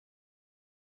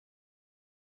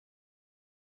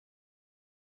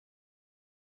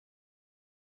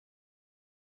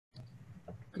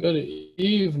Good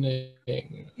evening.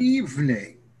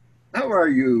 Evening. How are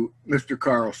you, Mr.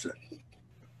 Carlson?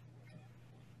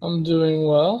 I'm doing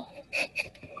well.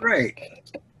 Great.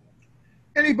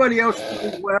 Anybody else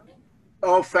doing well?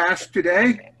 All fast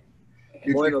today? Did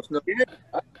you Buenos no- see it?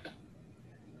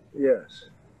 Yes.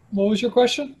 What was your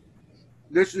question?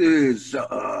 This is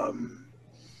on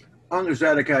the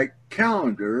Zadokite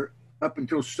calendar up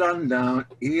until sundown.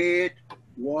 It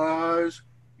was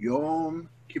Yom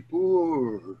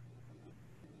Kippur.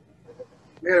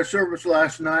 We had a service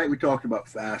last night. We talked about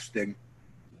fasting.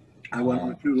 I went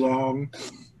on too long.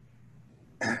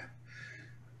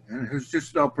 And it's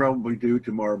just I'll probably do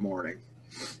tomorrow morning.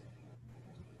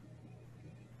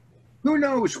 Who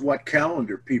knows what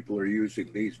calendar people are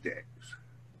using these days?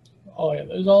 Oh yeah,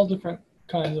 there's all different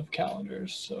kinds of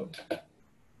calendars. So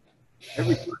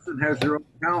Every person has their own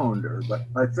calendar, but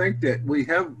I think that we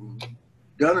have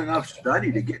done enough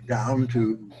study to get down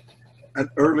to an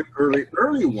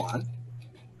early one,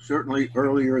 certainly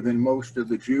earlier than most of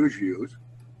the Jews use.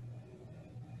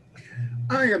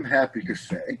 I am happy to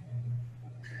say,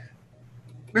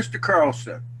 Mr.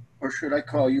 Carlson, or should I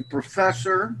call you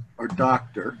professor or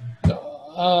doctor?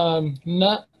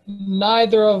 not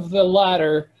neither of the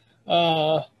latter.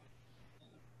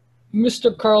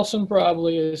 Mr. Carlson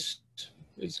probably is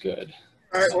good.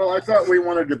 All right, well, I thought we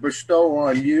wanted to bestow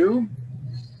on you.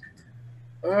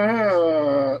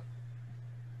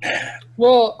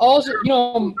 Well, also,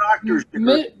 Doctor's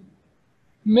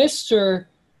Mr.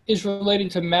 is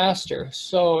related to master.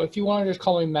 So if you want to just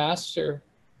call me master,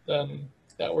 then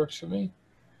that works for me.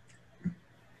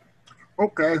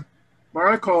 Okay. Well,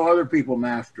 I call other people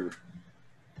master.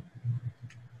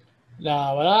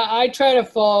 No, but I try to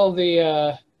follow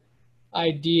the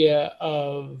idea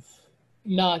of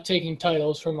not taking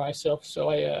titles for myself. So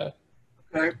I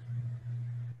Okay.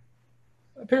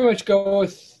 pretty much go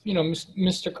with,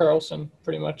 Mr. Carlson,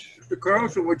 pretty much. Mr.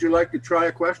 Carlson, would you like to try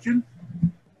a question?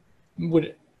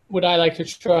 Would I like to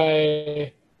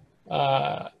try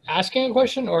asking a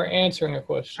question or answering a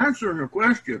question? Answering a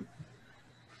question.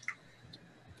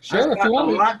 Sure, I've if you got want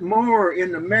a me. lot more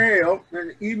in the mail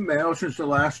than email since the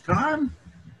last time.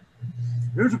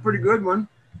 Here's a pretty good one.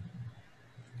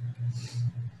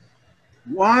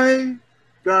 Why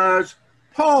does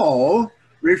Paul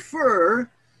refer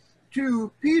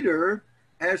to Peter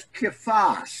as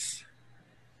Kephas?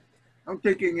 I'm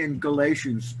thinking in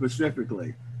Galatians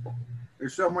specifically.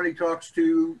 There's someone he talks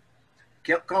to,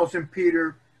 calls him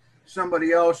Peter,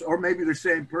 somebody else, or maybe the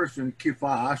same person,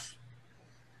 Kephas,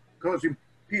 calls him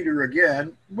Peter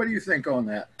again. What do you think on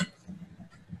that?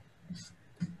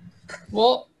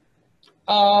 Well,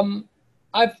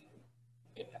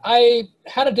 I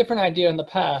had a different idea in the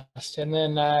past, and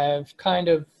then I've kind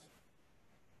of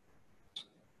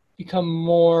become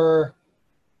more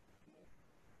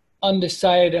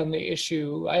undecided on the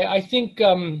issue. I think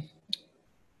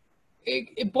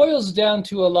it boils down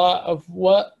to a lot of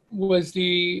what was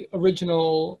the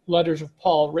original letters of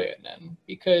Paul written in,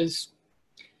 because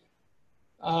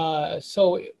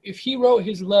so if he wrote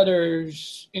his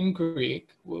letters in Greek,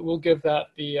 we'll give that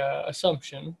the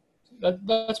assumption.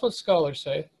 That's what scholars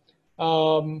say.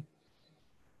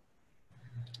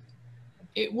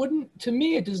 It wouldn't, to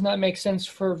me, it does not make sense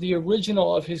for the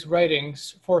original of his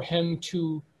writings for him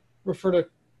to refer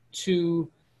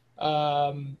to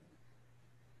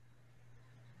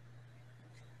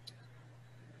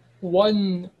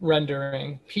one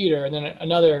rendering, Peter, and then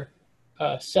another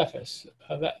Cephas.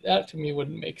 That to me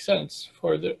wouldn't make sense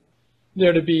for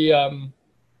there to be.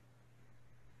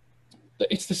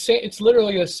 It's the same. It's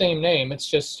literally the same name. It's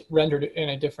just rendered in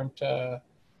a different.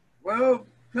 Well,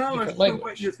 tell us language.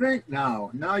 what you think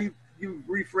now. Now you've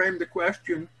reframed the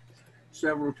question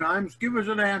several times. Give us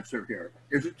an answer here.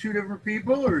 Is it two different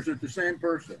people or is it the same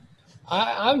person?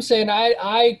 I'm saying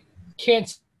I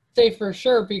can't say for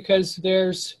sure because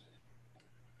there's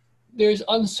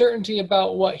uncertainty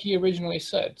about what he originally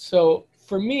said. So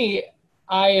for me,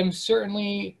 I am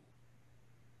certainly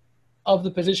of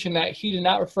the position that he did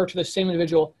not refer to the same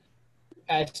individual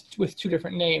as with two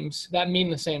different names that mean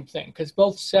the same thing, because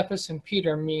both Cephas and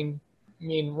Peter mean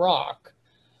rock.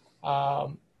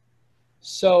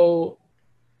 So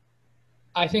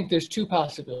I think there's two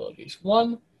possibilities.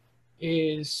 One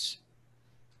is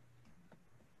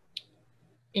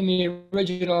in the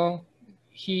original,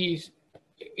 he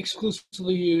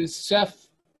exclusively used Ceph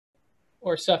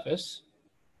or Cephas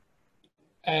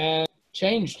and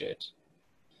changed it.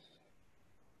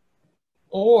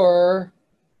 Or,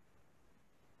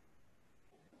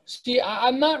 see,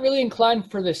 I'm not really inclined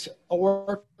for this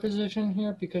or position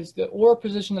here, because the or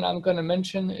position that I'm going to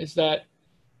mention is that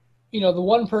the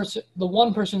one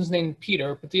person's named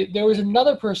Peter, but there was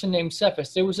another person named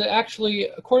Cephas. There was actually,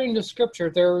 according to Scripture,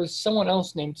 there was someone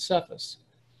else named Cephas.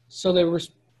 So there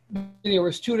was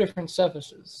two different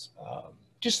Cephases.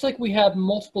 Just like we have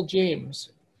multiple James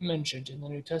mentioned in the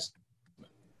New Testament,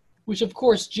 which of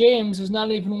course James is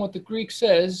not even what the Greek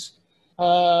says.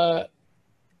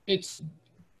 It's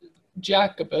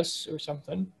Jacobus or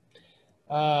something.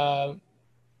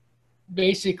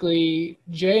 Basically,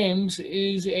 James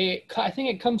is I think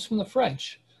it comes from the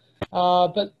French,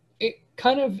 but it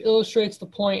kind of illustrates the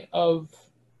point of,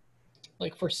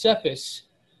 like, for Cephas,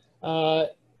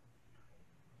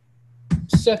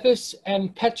 Cephas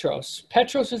and Petros.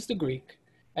 Petros is the Greek,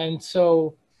 and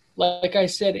so, like I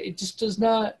said, it just does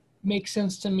not make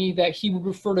sense to me that he would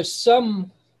refer to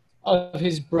some of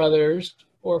his brothers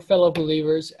or fellow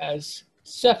believers as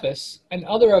Cephas and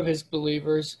other of his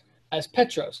believers as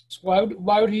Petros.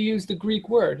 Why would he use the Greek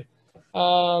word?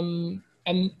 And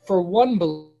for one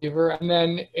believer, and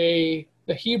then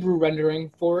the Hebrew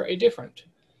rendering for a different.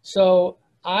 So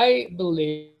I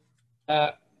believe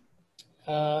that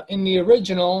in the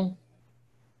original,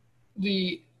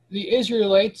 the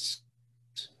Israelites,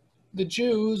 the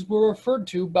Jews, were referred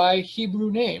to by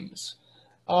Hebrew names.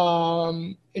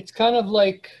 It's kind of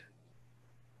like,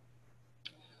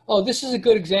 oh, this is a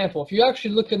good example. If you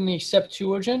actually look in the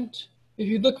Septuagint, if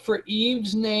you look for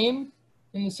Eve's name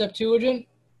in the Septuagint,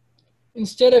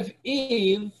 instead of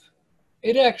Eve,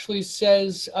 it actually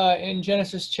says in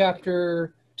Genesis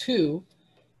chapter 2,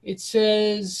 it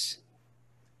says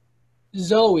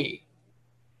Zoe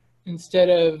instead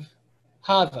of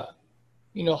Hava.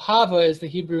 Hava is the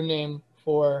Hebrew name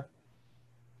for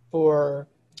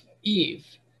Eve,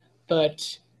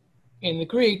 but in the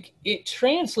Greek, it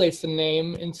translates the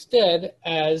name instead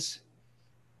as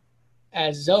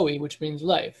Zoe, which means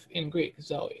life in Greek,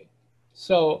 Zoe.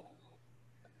 So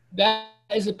that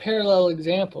is a parallel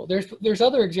example. There's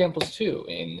other examples too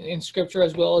in Scripture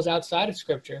as well as outside of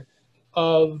Scripture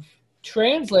of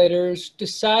translators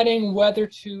deciding whether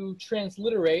to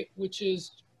transliterate, which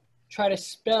is try to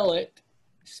spell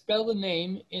the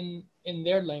name in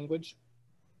their language,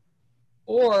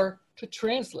 or to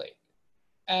translate.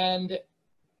 And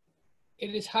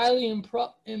it is highly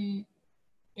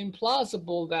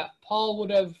implausible that Paul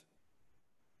would have,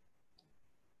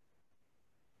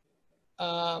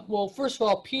 well, first of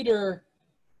all, Peter,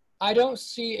 I don't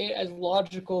see it as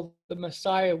logical the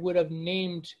Messiah would have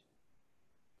named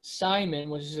Simon,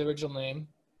 was his original name,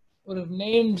 would have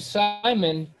named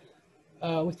Simon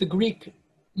with the Greek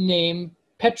name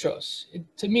Petros.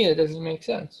 To me, that doesn't make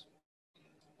sense.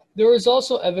 There is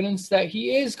also evidence that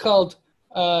he is called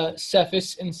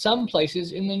Cephas in some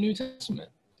places in the New Testament.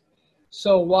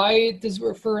 So why does it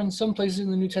refer in some places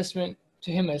in the New Testament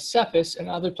to him as Cephas and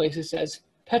other places as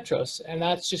Petros? And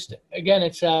that's just, again,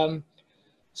 it's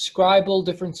scribal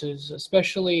differences,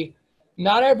 especially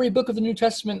not every book of the New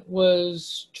Testament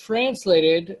was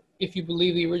translated, if you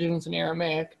believe the originals in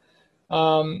Aramaic.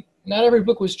 Not every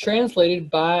book was translated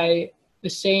by the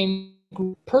same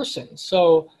person.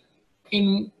 So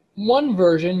in one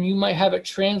version, you might have it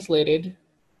translated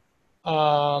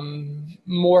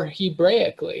more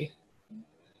Hebraically.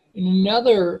 In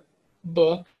another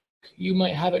book, you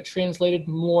might have it translated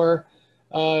more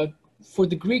for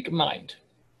the Greek mind.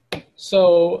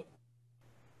 So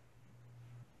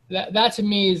that to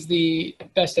me is the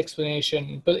best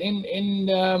explanation. But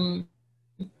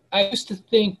I used to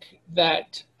think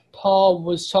that Paul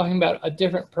was talking about a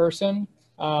different person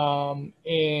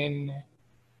in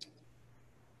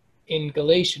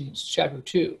Galatians chapter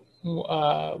 2,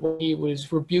 when he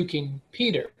was rebuking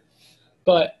Peter.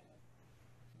 But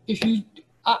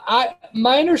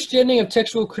my understanding of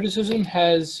textual criticism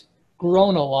has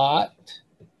grown a lot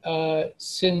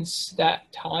since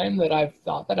that time that I've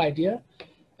thought that idea.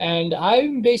 And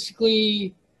I'm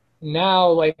basically now,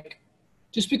 like,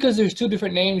 just because there's two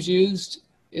different names used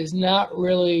is not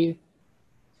really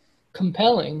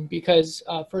compelling because,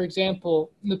 for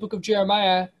example, in the book of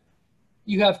Jeremiah,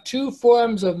 you have two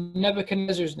forms of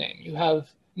Nebuchadnezzar's name. You have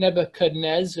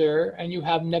Nebuchadnezzar and you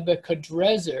have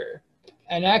Nebuchadrezzar.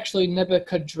 And actually,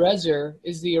 Nebuchadrezzar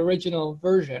is the original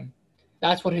version.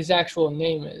 That's what his actual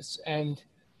name is. And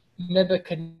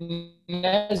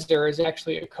Nebuchadnezzar is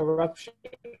actually a corruption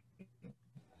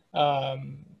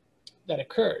that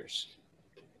occurs.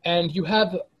 And you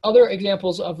have other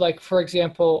examples of, like, for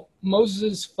example,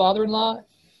 Moses' father-in-law.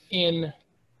 In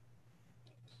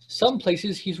some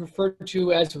places, he's referred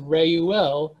to as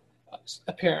Reuel,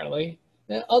 apparently.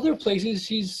 In other places,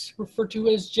 he's referred to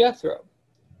as Jethro.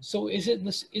 So is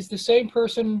the same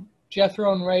person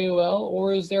Jethro and Reuel,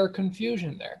 or is there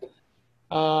confusion there?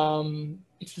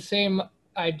 It's the same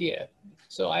idea.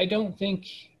 So I don't think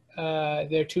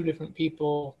they're two different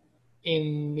people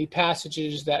in the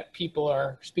passages that people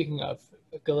are speaking of,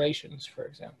 Galatians, for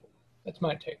example. That's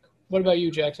my take. What about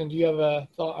you, Jackson? Do you have a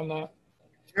thought on that?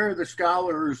 Here are the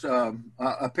scholars'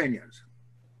 opinions.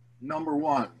 Number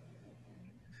one,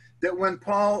 that when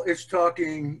Paul is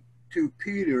talking to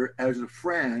Peter as a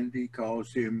friend, he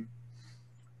calls him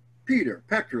Peter,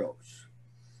 Petros.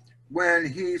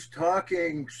 When he's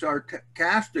talking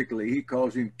sarcastically, he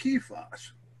calls him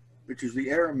Kephas, which is the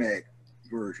Aramaic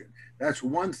version. That's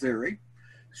one theory.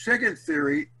 Second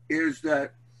theory is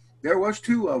that there was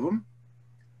two of them,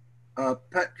 a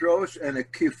Petros and a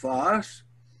Kephas,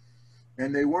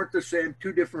 and they weren't the same,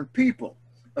 two different people.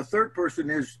 A third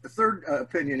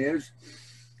opinion is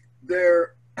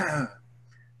there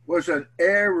was an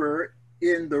error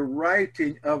in the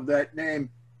writing of that name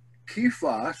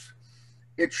Kephas.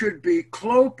 It should be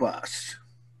Clopas.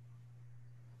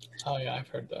 Oh yeah, I've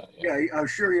heard that. Yeah, I'm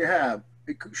sure you have.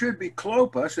 It should be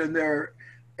Clopas, and they're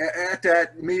at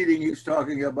that meeting. He's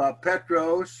talking about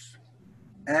Petros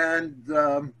and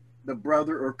the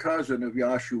brother or cousin of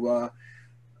Yahshua,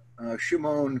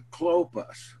 Shimon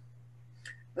Clopas.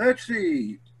 Let's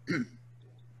see.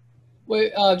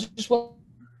 Wait, just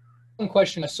one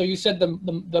question. So you said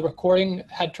the recording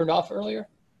had turned off earlier?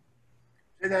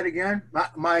 Say that again.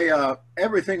 My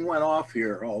everything went off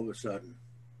here all of a sudden,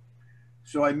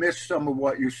 so I missed some of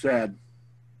what you said.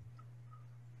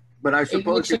 But I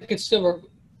suppose it looks like it's still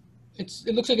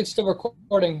it looks like it's still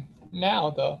recording now,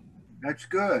 though. That's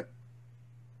good.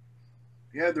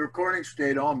 Yeah, the recording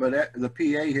stayed on, but the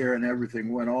PA here and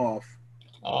everything went off.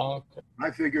 Oh, okay. I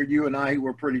figured you and I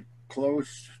were pretty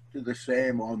close to the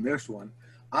same on this one.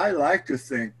 I like to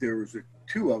think there was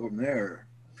two of them there.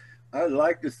 I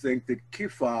like to think that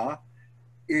Kipha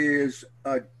is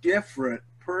a different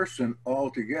person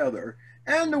altogether.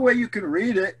 And the way you can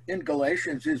read it in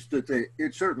Galatians is that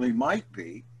it certainly might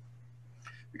be,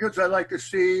 because I like to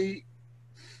see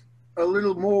a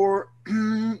little more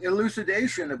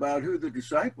elucidation about who the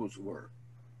disciples were,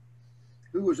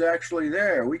 who was actually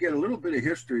there. We get a little bit of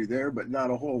history there, but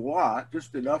not a whole lot,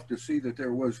 just enough to see that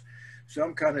there was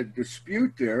some kind of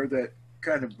dispute there that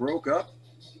kind of broke up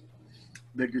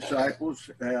the disciples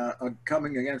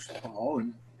coming against Paul.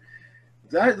 And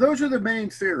those are the main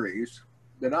theories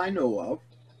that I know of.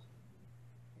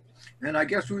 And I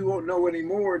guess we won't know any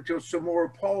more until some more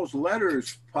of Paul's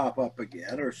letters pop up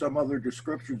again, or some other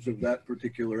descriptions of that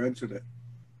particular incident.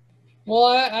 Well,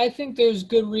 I think there's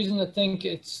good reason to think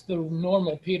it's the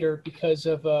normal Peter, because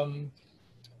of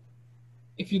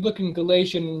if you look in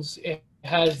Galatians, it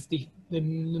has the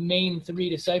main three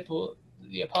disciples,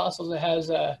 the apostles. It has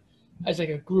like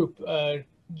a group,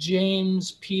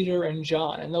 James, Peter, and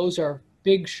John, and those are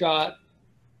big shot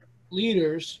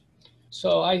leaders.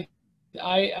 So I'm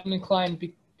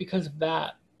inclined because of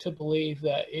that to believe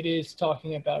that it is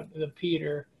talking about the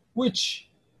Peter, which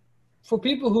for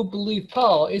people who believe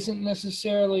Paul isn't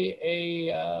necessarily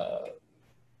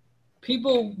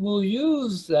people will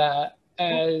use that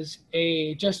as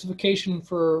a justification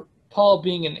for Paul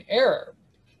being in error.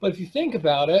 But if you think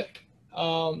about it,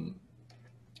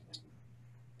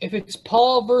 if it's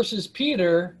Paul versus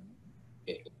Peter,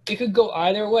 it could go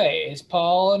either way. Is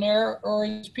Paul in error or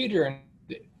is Peter in error?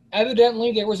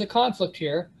 Evidently, there was a conflict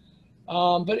here,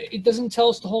 but it doesn't tell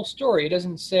us the whole story. It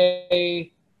doesn't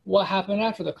say what happened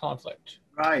after the conflict.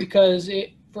 Right. Because,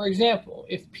 for example,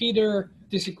 if Peter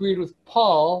disagreed with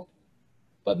Paul,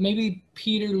 but maybe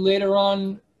Peter later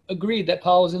on agreed that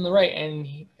Paul was in the right,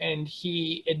 and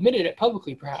he admitted it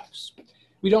publicly, perhaps.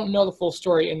 We don't know the full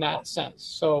story in that sense.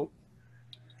 So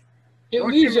it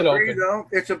leaves it open. Though?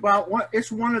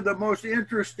 It's one of the most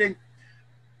interesting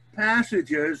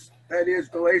passages, that is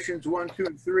Galatians 1, 2,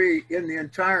 and 3 in the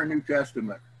entire New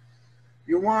Testament.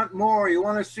 You want more, you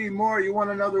want to see more, you want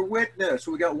another witness.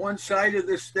 We got one side of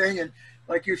this thing, and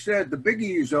like you said, the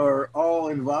biggies are all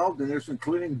involved in this,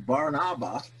 including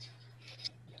Barnabas.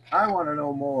 I want to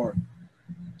know more.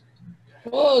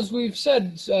 Well, as we've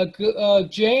said,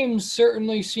 James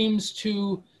certainly seems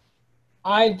to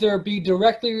either be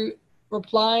directly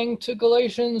replying to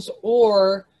Galatians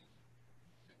or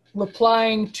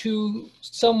replying to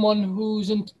someone who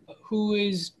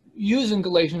is using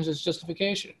Galatians as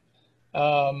justification.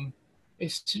 They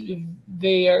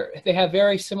have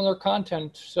very similar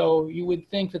content, so you would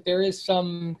think that there is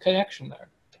some connection there.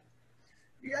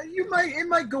 Yeah, it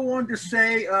might go on to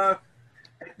say at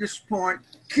this point,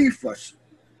 Cephas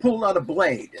pulled out a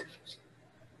blade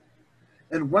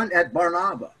and went at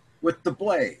Barnabas with the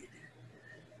blade,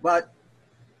 but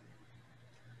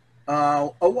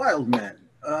a wild man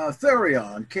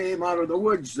Therion came out of the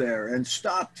woods there and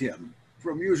stopped him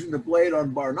from using the blade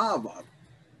on Barnava,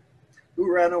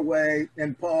 who ran away,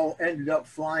 and Paul ended up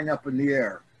flying up in the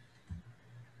air.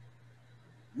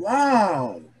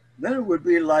 Wow! Then it would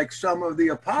be like some of the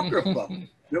Apocrypha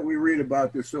that we read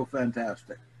about that's so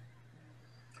fantastic.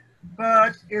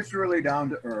 But it's really down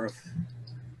to earth.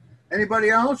 Anybody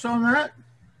else on that?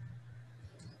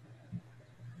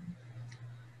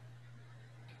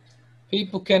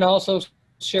 People can also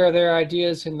share their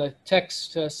ideas in the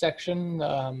text section.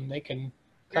 They can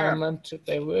comment if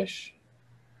they wish.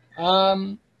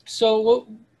 So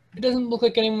it doesn't look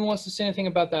like anyone wants to say anything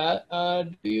about that.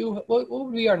 What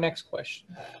would be our next question?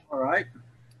 All right.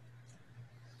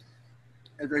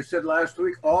 As I said last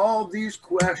week, all these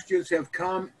questions have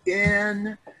come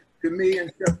in to me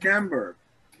in September.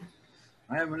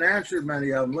 I haven't answered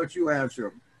many of them. Let you answer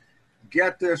them.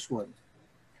 Get this one.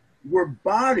 Were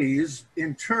bodies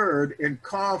interred in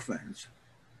coffins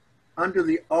under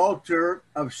the altar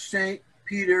of St.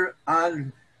 Peter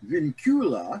ad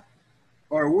Vincula,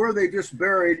 or were they just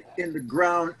buried in the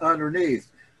ground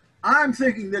underneath? I'm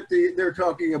thinking that they're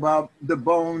talking about the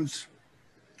bones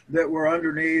that were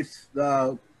underneath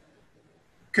the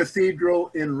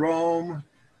cathedral in Rome,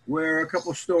 where a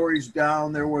couple stories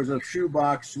down there was a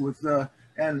shoebox with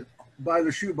and by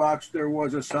the shoebox there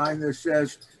was a sign that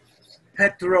says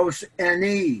Petros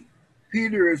Eni.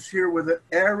 Peter is here with an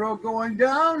arrow going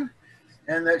down,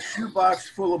 and that shoebox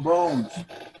full of bones.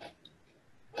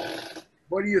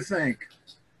 What do you think?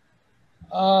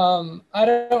 I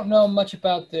don't know much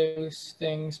about those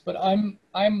things, but I'm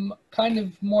kind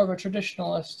of more of a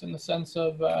traditionalist in the sense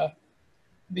of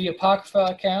the Apocrypha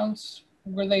accounts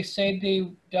where they say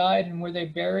they died and where they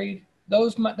buried.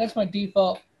 That's my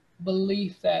default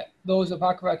belief, that those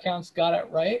Apocrypha accounts got it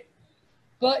right.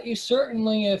 But you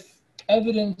certainly, if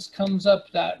evidence comes up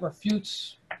that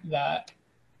refutes that,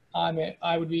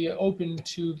 I would be open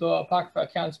to the Apocrypha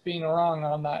accounts being wrong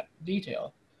on that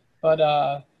detail. But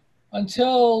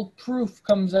until proof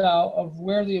comes out of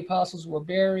where the apostles were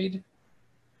buried,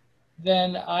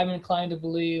 then I'm inclined to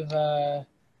believe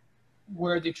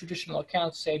where the traditional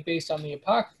accounts say based on the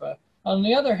Apocrypha. On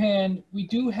the other hand, we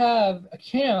do have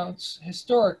accounts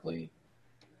historically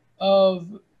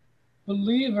of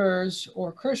believers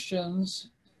or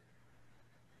Christians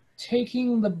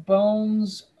taking the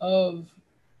bones of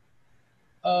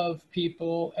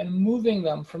people and moving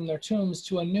them from their tombs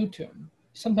to a new tomb,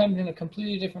 sometimes in a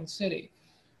completely different city.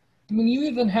 I mean, you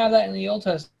even have that in the Old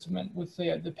Testament with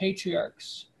the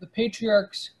patriarchs. The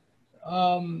patriarchs,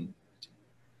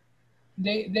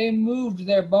 they moved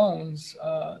their bones.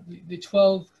 The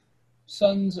 12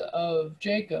 sons of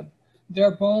Jacob,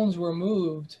 their bones were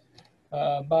moved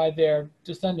by their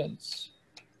descendants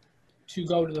to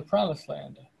go to the Promised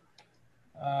Land,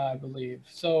 I believe.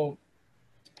 So,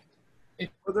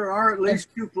 well, there are at least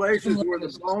two places where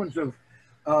the bones of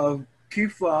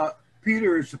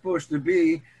Peter is supposed to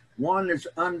be. One is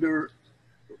under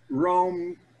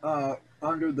Rome,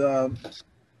 under the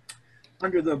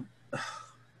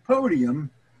podium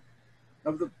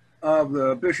of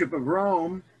the Bishop of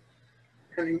Rome,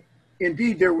 and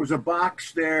indeed there was a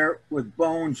box there with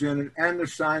bones in it, and the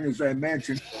sign, as I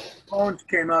mentioned. Bones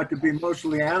came out to be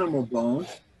mostly animal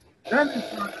bones. Then they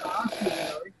found an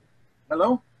ossuary.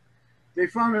 Hello? They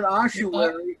found an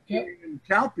ossuary in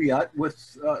Talpiot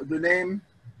with the name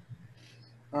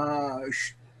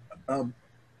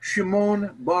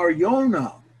Shimon Bar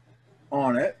Yonah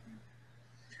on it.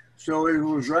 So it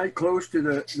was right close to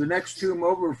the next tomb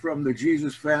over from the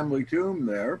Jesus family tomb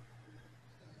there.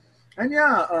 And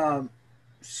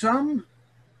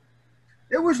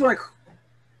it was like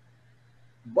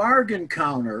bargain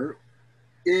counter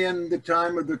in the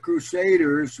time of the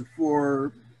Crusaders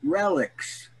for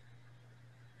relics.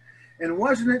 And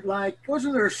wasn't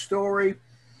there a story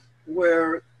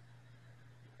where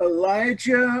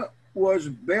Elijah was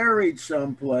buried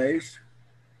someplace?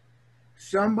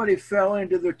 Somebody fell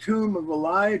into the tomb of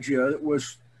Elijah that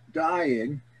was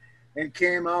dying and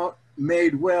came out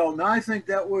made well. Now, I think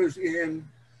that was in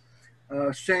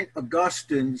St.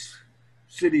 Augustine's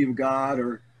City of God,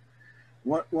 or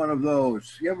one of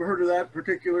those. You ever heard of that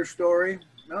particular story?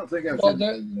 I don't think I've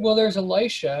there's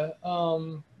Elisha,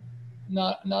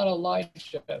 not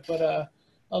Elijah, but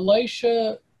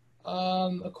Elisha,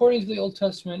 according to the Old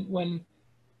Testament, when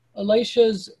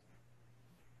Elisha's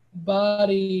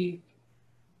body,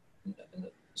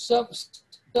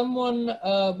 someone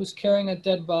was carrying a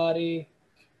dead body,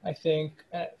 I think,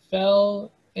 and it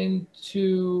fell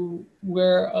into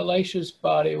where Elisha's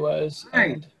body was,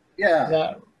 and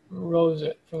that rose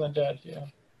it from the dead. Yeah.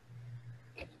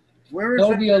 Where is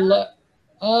that?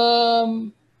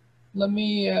 Let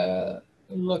me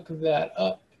look that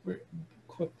up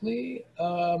quickly.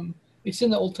 It's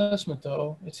in the Old Testament,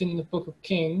 though. It's in the Book of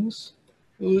Kings.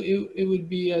 It would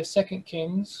be Second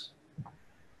Kings.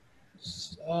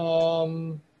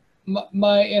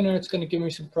 My internet's going to give me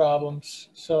some problems,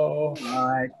 so All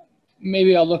right.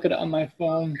 maybe I'll look at it on my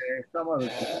phone. Okay. Some of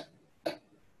it.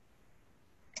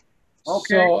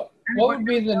 Okay. So what Anybody would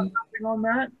be the something on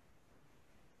that?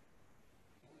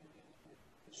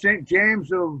 St.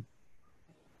 James of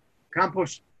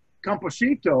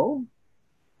Composito.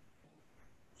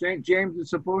 St. James is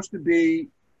supposed to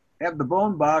have the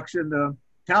bone box in the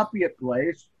Talpiot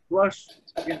place, plus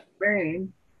in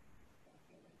Spain.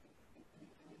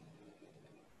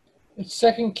 It's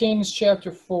 2 Kings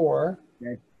chapter 4.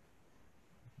 Okay.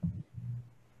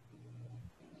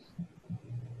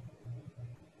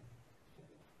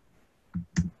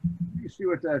 Let me see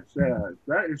what that says.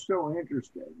 That is so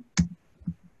interesting.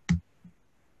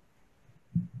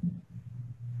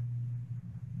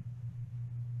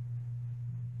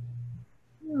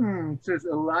 It says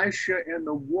Elisha and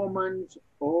the woman's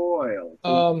oil.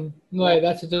 No,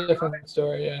 that's a different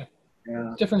story. Yeah.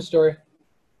 Yeah. Different story.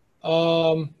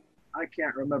 I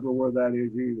can't remember where that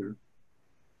is either.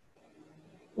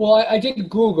 Well, I did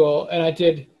Google and I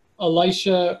did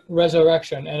Elisha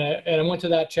resurrection, and I went to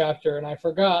that chapter, and I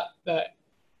forgot that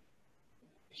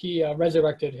he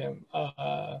resurrected him.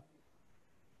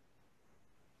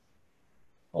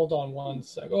 Hold on one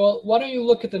second. Well, why don't you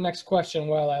look at the next question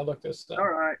while I look this up? All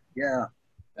right. Yeah.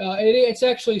 It's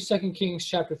actually 2 Kings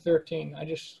chapter 13. I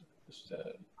just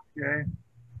Okay.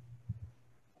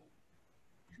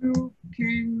 2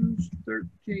 Kings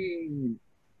 13.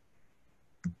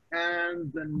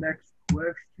 And the next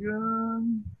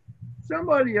question.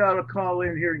 Somebody ought to call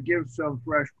in here and give some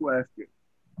fresh questions.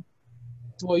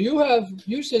 Well,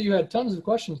 you said you had tons of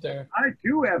questions there. I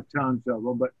do have tons of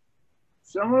them, but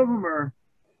some of them are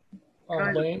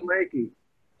kind of flaky.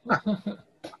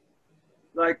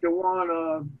 Like the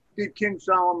one, did King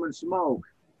Solomon smoke?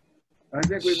 I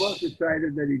think we both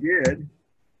decided that he did.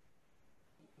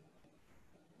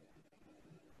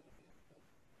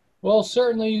 Well,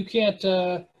 certainly you can't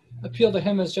appeal to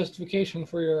him as justification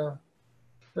for your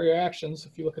actions.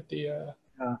 If you look at the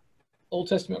Old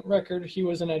Testament record, he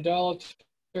was an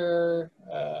idolater.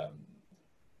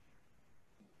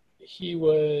 He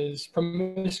was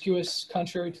promiscuous,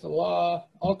 contrary to the law,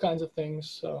 all kinds of things.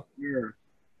 So. Sure.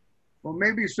 Well,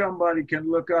 maybe somebody can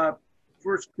look up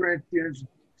 1 Corinthians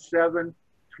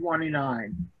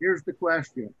 7:29. Here's the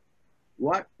question.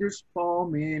 What does Paul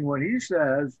mean when he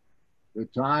says the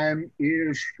time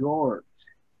is short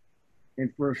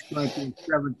in 1 Corinthians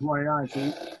 7:29?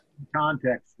 So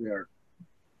context there.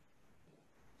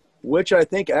 Which I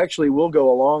think actually will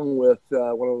go along with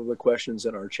one of the questions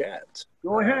in our chat.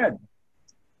 Go ahead.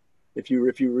 If you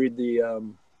read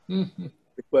the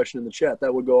question in the chat,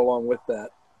 that would go along with that.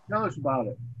 Tell us about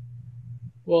it.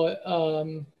 Well,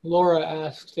 Laura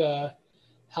asked,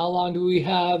 how long do we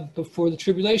have before the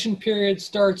tribulation period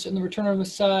starts and the return of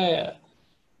Messiah?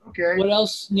 Okay. What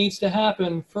else needs to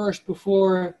happen first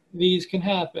before these can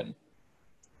happen?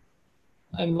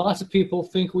 And lots of people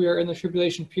think we are in the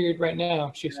tribulation period right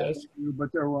now, she says.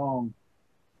 But they're wrong.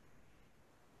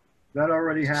 That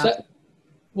already happened.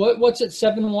 What's it,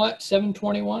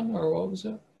 721, or what was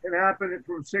it? It happened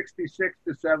from 66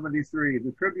 to 73.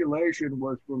 The tribulation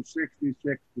was from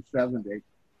 66 to 70.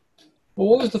 Well,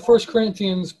 what was the 1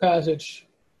 Corinthians passage?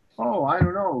 Oh, I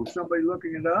don't know. Somebody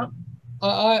looking it up?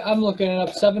 I'm looking it up.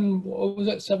 What was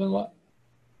it? 7 what?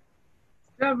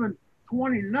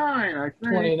 729, I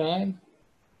think. 29?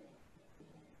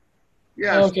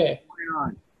 Yes. Okay.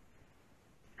 29.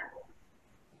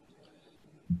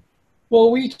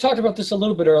 Well, we talked about this a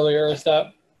little bit earlier, is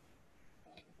that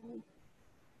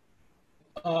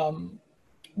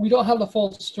we don't have the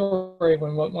full story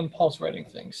when Paul's writing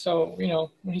things. So,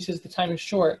 when he says the time is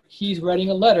short, he's writing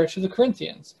a letter to the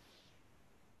Corinthians.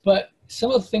 But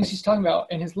some of the things he's talking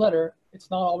about in his letter, it's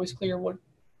not always clear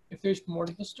if there's more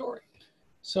to the story.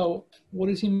 So what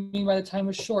does he mean by the time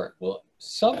is short? Well,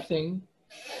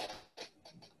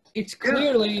 it's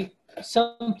clearly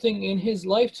something in his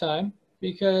lifetime,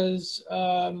 because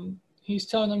he's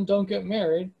telling them don't get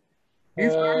married.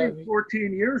 He's writing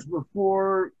 14 years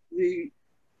before the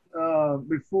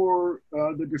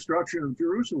destruction of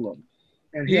Jerusalem,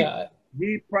 and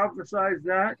he prophesies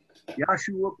that.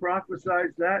 Yahshua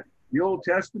prophesies that. The Old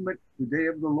Testament, the day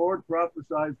of the Lord,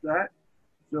 prophesies that.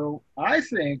 So I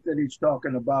think that he's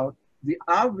talking about the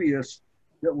obvious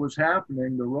that was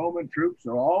happening. The Roman troops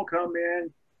are all come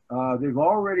in. They've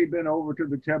already been over to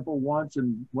the temple once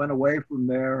and went away from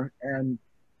there. And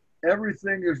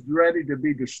everything is ready to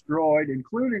be destroyed,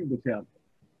 including the temple.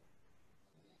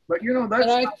 But you know,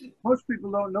 most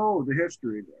people don't know the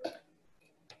history there.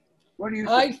 What do you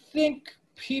think? I think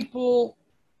people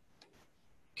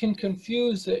can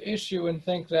confuse the issue and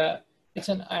think that it's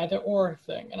an either or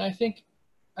thing. And I think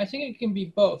it can be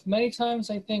both. Many times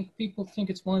I think people think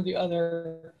it's one or the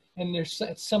other, and there's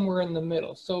somewhere in the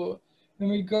middle. So in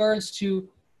regards to,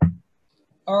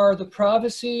 are the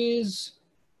prophecies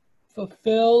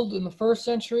fulfilled in the first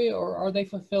century, or are they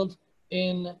fulfilled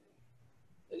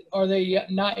are they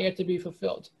not yet to be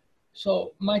fulfilled?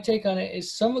 So my take on it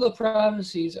is some of the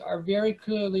prophecies are very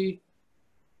clearly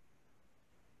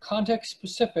context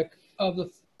specific of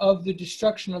the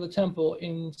destruction of the temple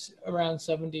in around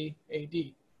 70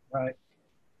 AD. Right.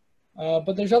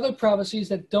 But there's other prophecies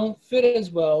that don't fit as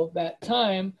well that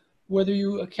time, whether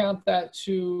you account that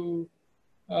to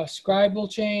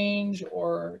scribal change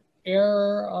or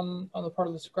error on the part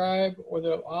of the scribe or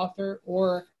the author,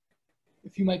 or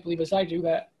if you might believe as I do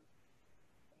that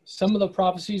some of the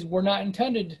prophecies were not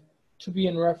intended to be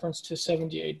in reference to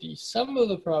 70 AD. Some of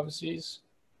the prophecies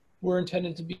were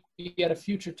intended to be at a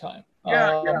future time.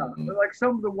 Yeah. Like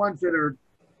some of the ones that are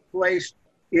placed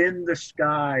in the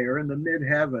sky or in the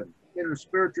mid-heaven, in a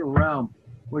spiritual realm,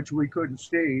 which we couldn't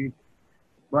see.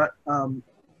 But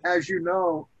as you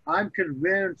know, I'm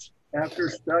convinced after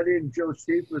studying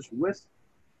Josephus with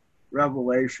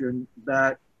Revelation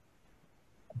that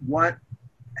what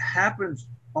happens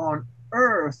on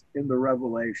earth in the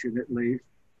Revelation, at least,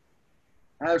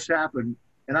 has happened.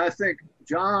 And I think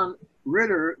John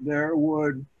Ritter there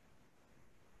would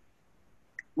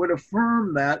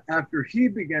affirm that after he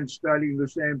began studying the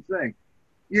same thing.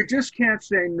 You just can't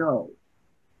say no.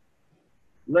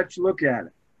 Let's look at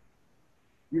it.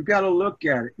 You've got to look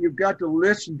at it. You've got to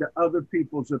listen to other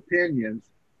people's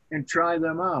opinions and try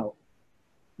them out.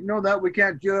 You know that we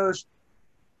can't just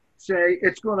say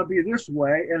it's going to be this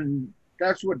way and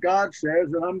that's what God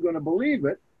says and I'm going to believe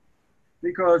it,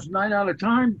 because 9 out of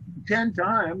 10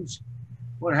 times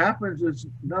what happens is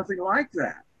nothing like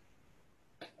that.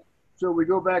 So we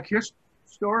go back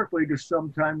historically to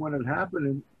some time when it happened,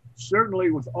 and certainly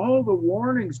with all the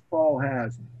warnings Paul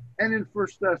has, and in 1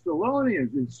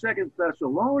 Thessalonians, in 2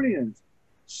 Thessalonians,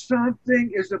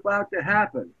 something is about to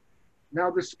happen.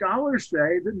 Now the scholars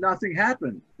say that nothing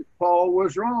happened, that Paul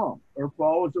was wrong, or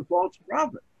Paul was a false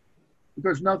prophet,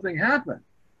 because nothing happened.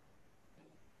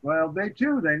 Well, they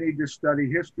need to study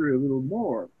history a little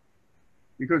more,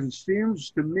 because it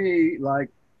seems to me like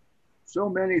so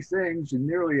many things and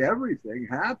nearly everything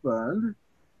happened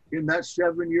in that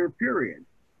 7-year period.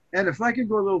 And if I could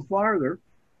go a little farther,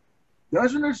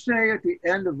 doesn't it say at the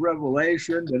end of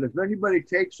Revelation that if anybody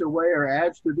takes away or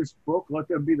adds to this book, let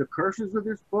them be the curses of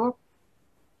this book?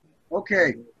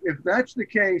 Okay, if that's the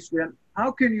case, then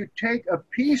how can you take a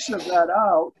piece of that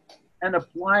out and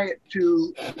apply it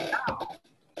to now?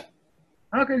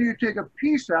 How can you take a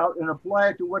piece out and apply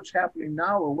it to what's happening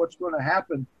now or what's going to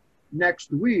happen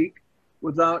next week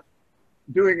without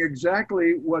doing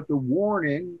exactly what the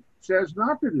warning says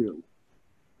not to do?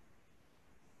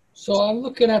 So I'm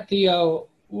looking at the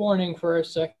warning for a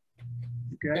second.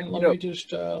 Okay. Let me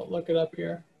just look it up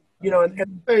here. You know, and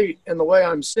the way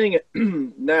I'm seeing it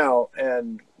now,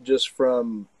 and just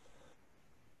from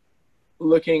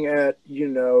looking at, you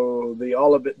know, the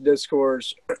Olivet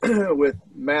Discourse with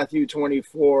Matthew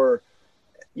 24,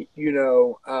 you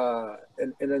know,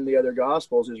 and then the other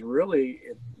Gospels, is really,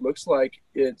 it looks like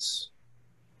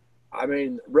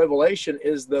Revelation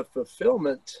is the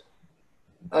fulfillment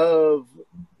of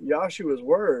Yahshua's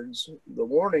words, the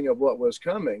warning of what was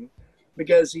coming,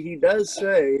 because he does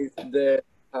say that,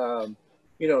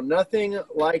 you know, nothing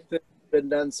like this has been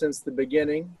done since the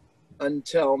beginning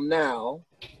until now,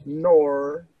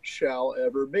 nor shall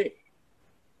ever be.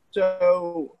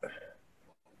 So,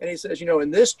 and he says, you know, in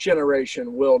this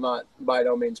generation will not by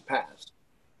no means pass.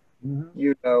 Mm-hmm.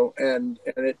 You know, and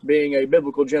it being a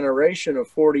biblical generation of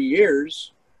 40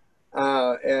 years,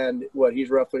 and what he's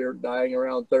roughly dying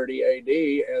around 30 AD,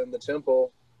 and the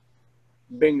temple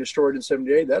being destroyed in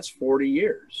 70 AD, that's 40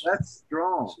 years. That's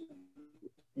strong.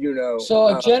 You know,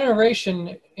 so a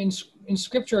generation in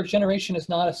Scripture, a generation is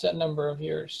not a set number of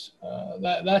years.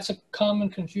 That's a common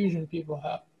confusion people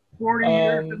have. 40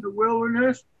 years in the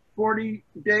wilderness, 40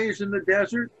 days in the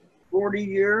desert, 40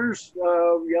 years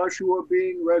of Yahshua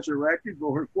being resurrected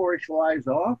before he flies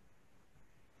off.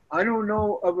 I don't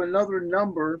know of another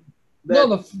number.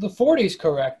 No, the 40 is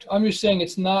correct. I'm just saying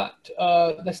it's not.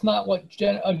 That's not what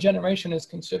a generation is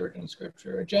considered in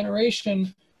Scripture. A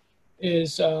generation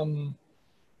is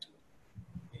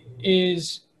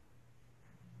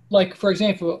like for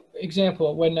example,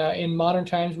 when in modern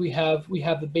times we have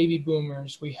the baby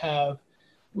boomers, we have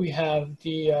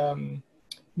the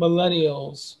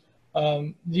millennials.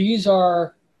 These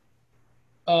are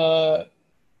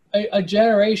a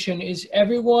generation is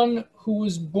everyone who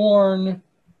was born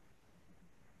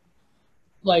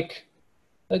like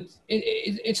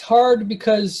it's hard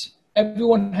because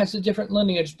everyone has a different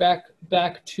lineage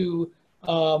back to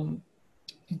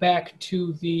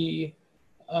the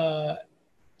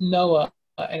Noah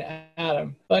and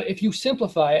Adam. But if you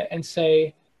simplify it and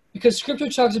say, because Scripture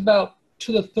talks about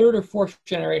to the third or fourth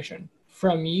generation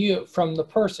from the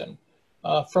person,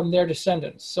 from their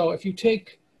descendants. So if you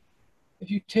take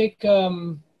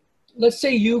let's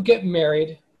say you get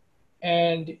married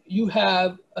and you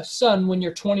have a son when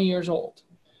you're 20 years old.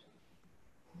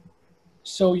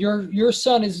 So your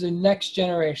son is the next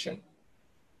generation.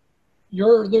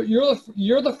 You're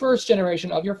the first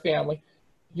generation of your family.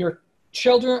 Your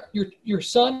children, your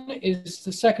son is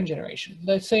the second generation.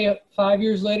 Let's say 5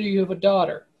 years later you have a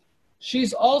daughter.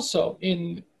 She's also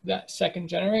in that second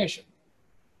generation.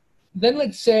 Then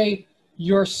let's say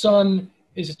your son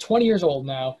is 20 years old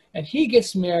now, and he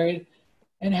gets married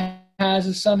and has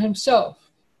a son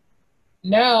himself.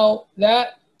 Now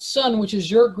that son, which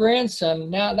is your grandson,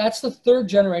 now that's the third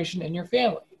generation in your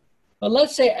family. But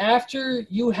let's say after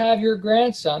you have your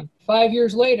grandson, 5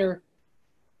 years later,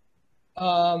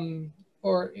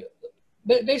 or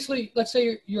basically, let's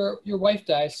say your wife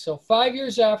dies. So 5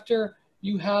 years after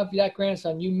you have that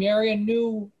grandson, you marry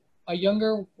a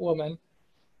younger woman,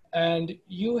 and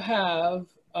you have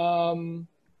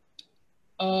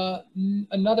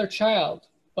another child,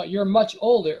 but you're much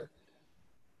older.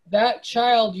 That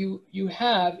child you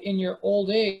have in your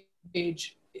old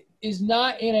age is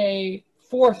not in a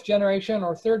fourth generation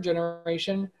or third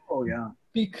generation. Oh yeah.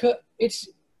 Because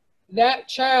that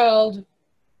child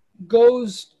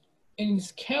goes and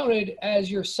is counted as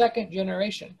your second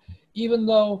generation, even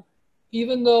though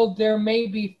there may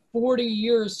be 40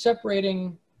 years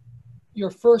separating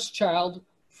your first child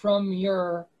from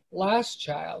your last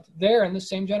child. They're in the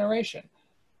same generation.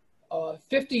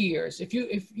 50 years. If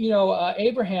you know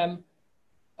Abraham,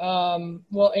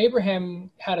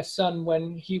 Abraham had a son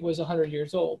when he was 100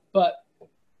 years old. But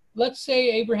let's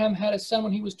say Abraham had a son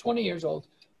when he was 20 years old.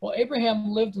 Well,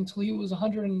 Abraham lived until he was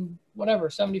 100 and whatever,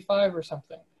 75 or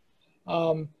something.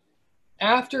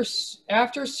 After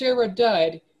Sarah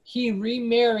died, he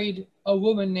remarried a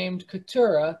woman named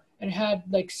Keturah and had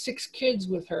like 6 kids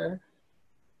with her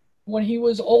when he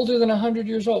was older than 100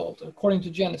 years old, according to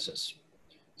Genesis.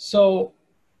 So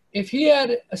if he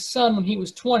had a son when he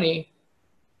was 20,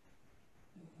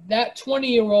 that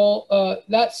 20-year-old,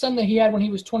 that son that he had when he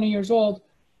was 20 years old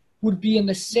would be in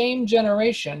the same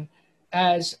generation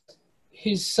as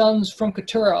his sons from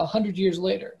Keturah 100 years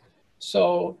later.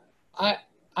 So I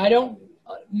don't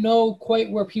know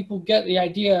quite where people get the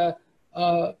idea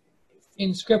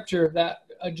in Scripture that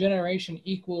a generation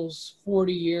equals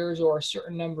 40 years or a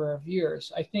certain number of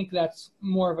years. I think that's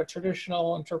more of a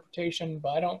traditional interpretation, but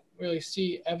I don't really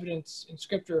see evidence in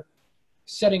Scripture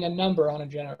setting a number on a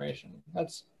generation.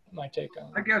 That's my take on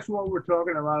it. I guess what we're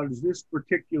talking about is this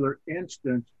particular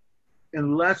instance,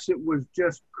 unless it was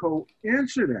just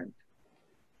coincident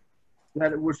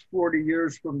that it was 40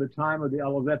 years from the time of the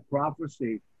Olivet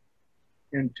prophecy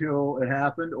until it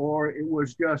happened, or it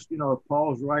was just, if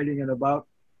Paul's writing in about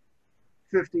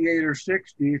 58 or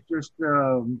 60, it's just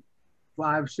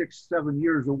 5, 6, 7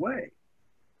 years away.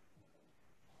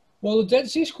 Well, the Dead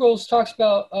Sea Scrolls talks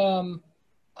about,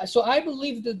 so I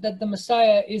believe that the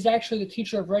Messiah is actually the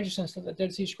teacher of righteousness that the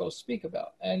Dead Sea Scrolls speak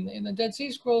about. And in the Dead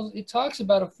Sea Scrolls, it talks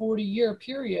about a 40-year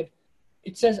period.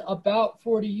 It says about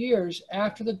 40 years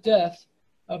after the death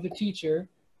of the teacher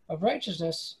of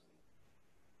righteousness.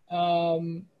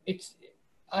 I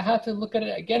have to look at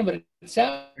it again, but it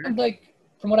sounded like,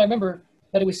 from what I remember,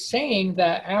 that it was saying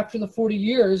that after the 40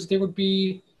 years, there would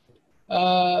be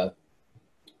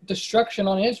destruction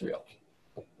on Israel.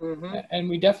 Mm-hmm. And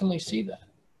we definitely see that.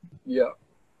 Yeah.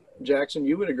 Jackson,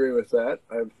 you would agree with that.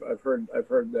 I've heard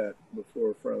that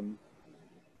before from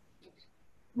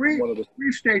one of the...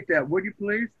 Restate that, would you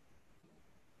please?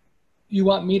 You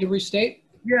want me to restate?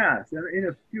 Yes, in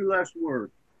a few less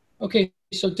words. Okay,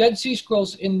 so Dead Sea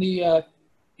Scrolls in the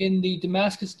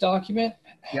Damascus document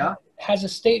has a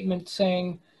statement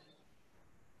saying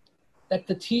that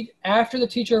after the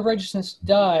teacher of righteousness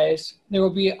dies, there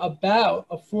will be about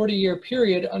a 40-year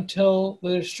period until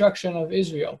the destruction of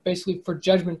Israel, basically for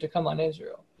judgment to come on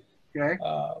Israel. Okay.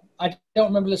 I don't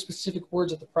remember the specific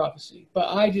words of the prophecy, but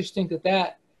I just think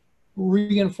that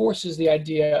reinforces the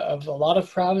idea of a lot of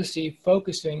prophecy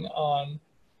focusing on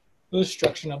the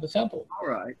destruction of the temple. All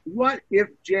right. What if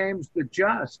James the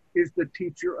Just is the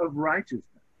teacher of righteousness?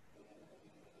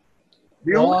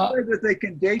 The only way that they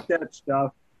can date that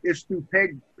stuff is through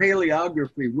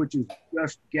paleography, which is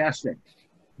just guessing.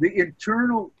 The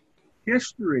internal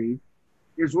history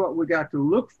is what we got to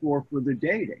look for the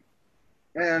dating.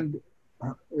 And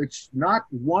it's not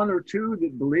one or two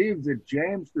that believe that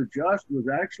James the Just was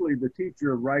actually the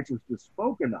teacher of righteousness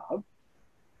spoken of.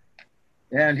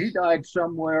 And he died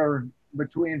somewhere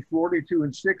between 42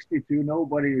 and 62.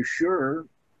 Nobody is sure.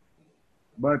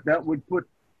 But that would put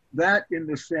that in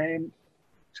the same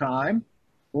time.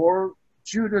 Or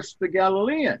Judas the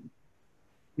Galilean.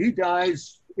 He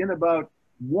dies in about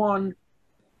 1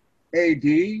 AD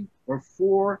or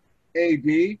 4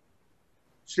 AD.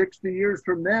 60 years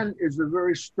from then is the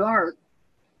very start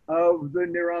of the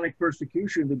Neronic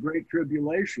persecution, the Great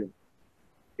Tribulation.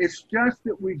 It's just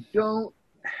that we don't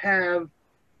have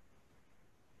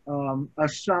a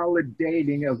solid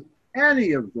dating of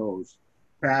any of those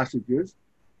passages.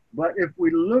 But if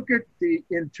we look at the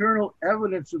internal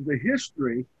evidence of the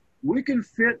history, we can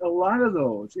fit a lot of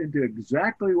those into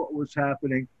exactly what was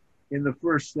happening in the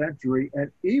first century, and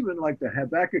even like the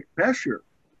Habakkuk Pesher,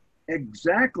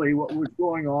 exactly what was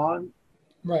going on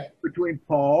between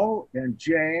Paul and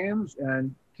James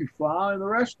and Kepha and the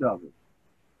rest of it.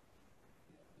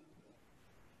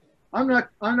 I'm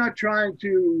not trying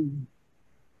to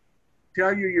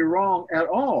tell you you're wrong at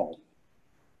all.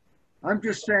 I'm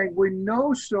just saying we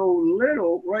know so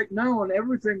little right now, and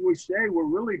everything we say, we're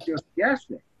really just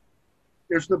guessing.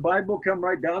 Does the Bible come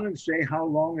right down and say how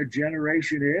long a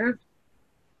generation is?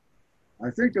 I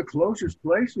think the closest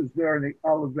place is there in the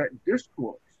Olivet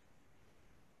Discourse.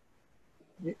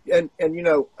 And you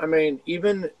know, I mean,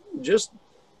 even just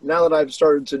now that I've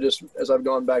started to just, as I've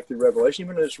gone back through Revelation,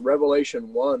 even just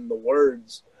Revelation 1, the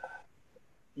words,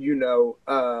 you know,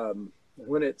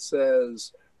 when it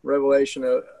says revelation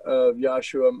of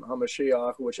Yahshua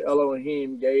HaMashiach, which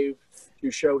Elohim gave to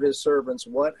show his servants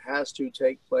what has to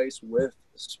take place with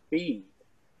speed,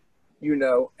 you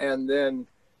know, and then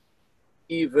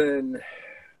even,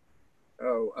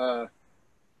 and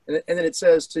then it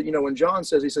says to, you know, when John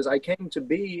says, he says, I came to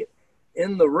be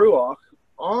in the Ruach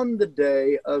on the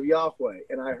day of Yahweh,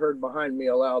 and I heard behind me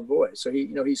a loud voice. So he,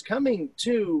 you know, he's coming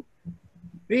to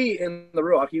be in the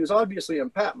Ruach. He was obviously in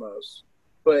Patmos,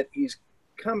 but he's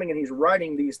coming and he's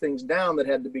writing these things down that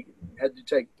had to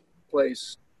take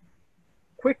place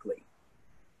quickly.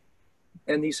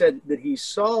 And he said that he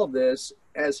saw this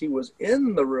as he was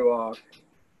in the Ruach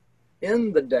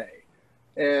in the day.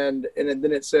 And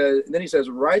then it says, and then he says,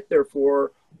 write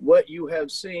therefore what you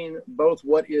have seen, both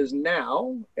what is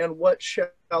now and what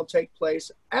shall take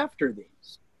place after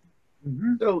these.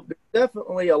 Mm-hmm. So there's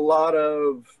definitely a lot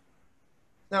of,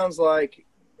 sounds like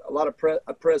a lot of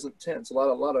a present tense, a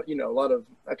lot of, you know, a lot of,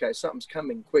 okay, something's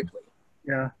coming quickly.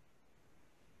 Yeah.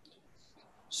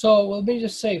 So let me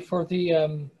just say, for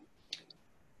the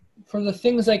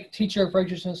things like teacher of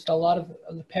righteousness, a lot of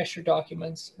the Pesher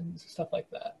documents and stuff like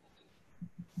that,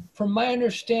 from my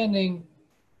understanding,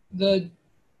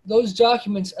 those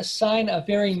documents assign a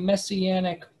very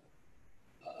messianic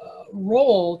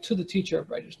role to the teacher of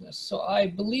righteousness. So I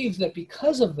believe that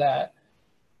because of that,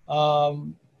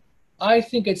 I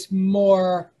think it's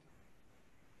more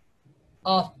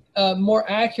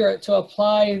accurate to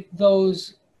apply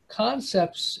those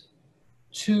concepts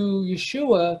to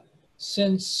Yeshua,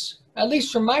 since, at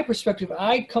least from my perspective,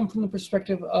 I come from the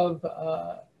perspective of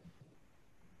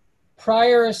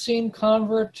prior Essene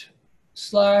convert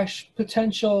 /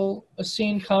 potential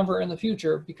Essene convert in the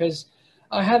future, because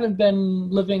I haven't been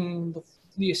living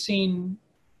the Essene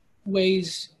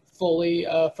ways fully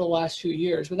for the last few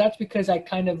years, but that's because I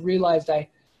kind of realized I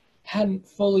hadn't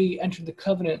fully entered the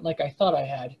covenant like I thought I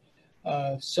had.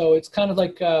 So it's kind of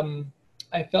like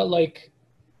I felt like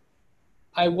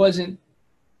I wasn't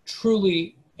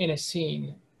truly in a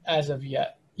scene as of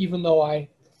yet, even though I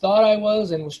thought I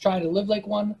was and was trying to live like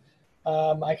one.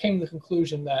 I came to the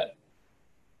conclusion that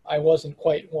I wasn't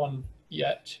quite one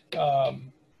yet. But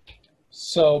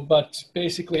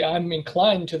basically I'm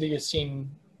inclined to the Essene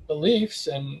beliefs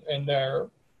and their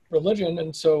religion,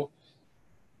 and so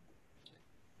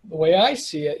the way I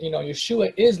see it, you know,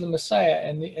 Yeshua is the Messiah,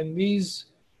 and these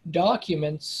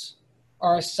documents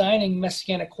are assigning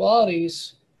messianic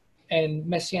qualities and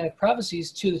messianic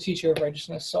prophecies to the teacher of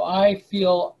righteousness. So I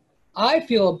feel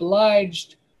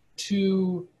obliged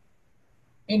to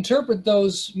interpret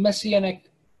those messianic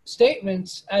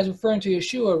statements as referring to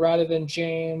Yeshua rather than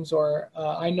James, or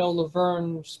I know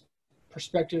Laverne's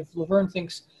perspective. Laverne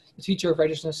thinks the teacher of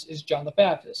righteousness is John the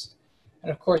Baptist. And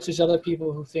of course, there's other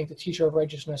people who think the teacher of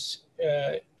righteousness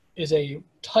is a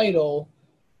title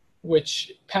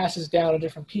which passes down to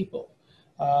different people.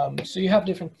 So you have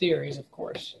different theories, of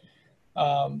course.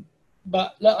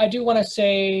 But I do want to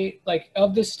say, like,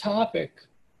 of this topic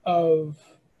of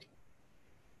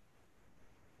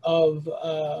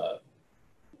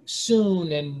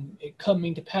soon and it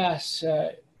coming to pass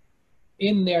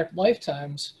in their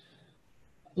lifetimes,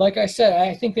 like I said,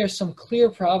 I think there's some clear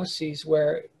prophecies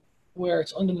where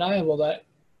it's undeniable that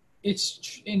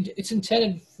it's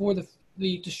intended for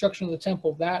the destruction of the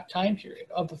temple, that time period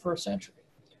of the first century.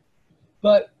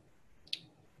 But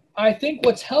I think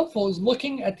what's helpful is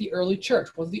looking at the early church.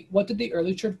 What did the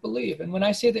early church believe? And when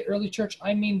I say the early church,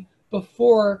 I mean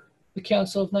before the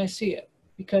Council of Nicaea,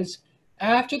 because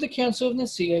after the Council of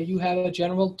Nicaea, you have a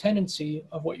general tendency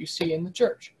of what you see in the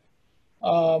church.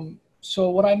 So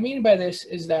what I mean by this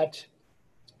is that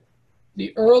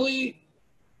the early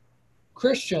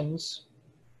Christians,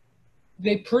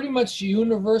 they pretty much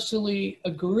universally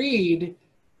agreed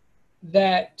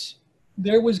that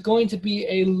there was going to be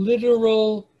a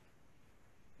literal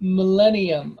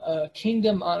millennium, a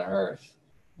kingdom on earth.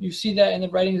 You see that in the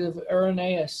writings of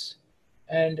Irenaeus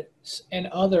and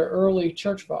other early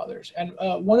church fathers. And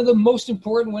one of the most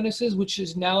important witnesses, which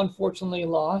is now unfortunately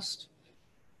lost,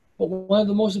 but one of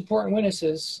the most important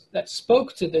witnesses that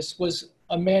spoke to this was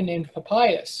a man named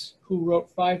Papias, who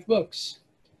wrote 5 books.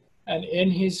 And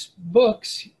in his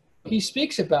books, he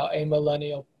speaks about a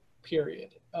millennial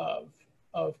period of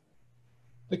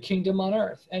the kingdom on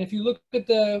earth. And if you look at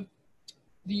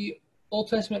the Old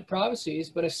Testament prophecies,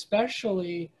 but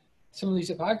especially some of these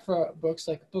Apocrypha books,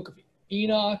 like the Book of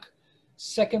Enoch,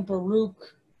 2nd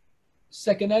Baruch,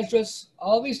 2nd Esdras,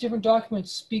 all these different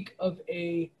documents speak of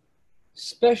a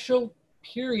special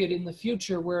period in the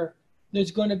future where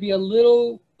there's going to be a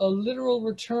literal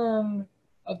return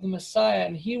of the Messiah,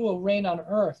 and he will reign on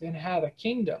earth and have a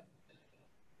kingdom.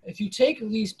 If you take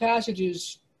these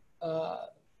passages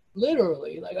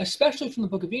literally, like especially from the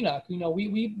Book of Enoch, you know,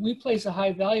 we place a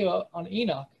high value on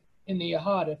Enoch in the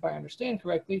Yahad, if I understand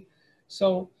correctly.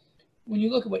 So when you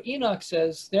look at what Enoch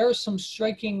says, there are some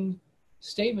striking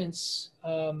statements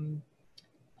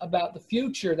about the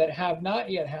future that have not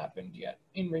yet happened yet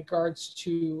in regards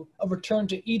to a return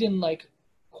to Eden-like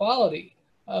quality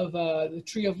of the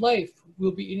tree of life.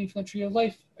 We'll be eating from the tree of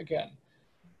life again.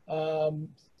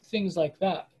 Things like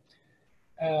that.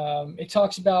 It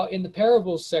talks about in the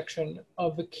parables section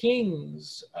of the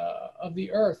kings of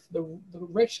the earth, the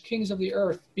rich kings of the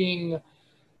earth being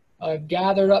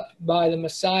gathered up by the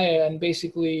Messiah and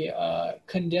basically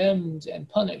condemned and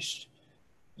punished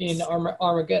in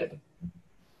Armageddon.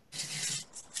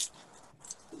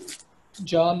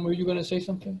 John, were you going to say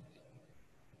something?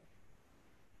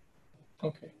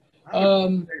 Okay.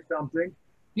 Say something.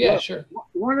 Yeah, Look, sure.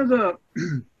 One of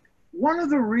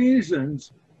the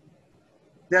reasons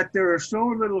that there is so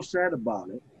little said about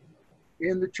it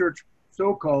in the church,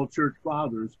 so-called church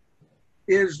fathers,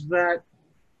 is that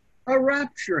a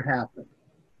rapture happened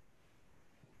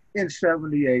in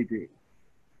 70 AD.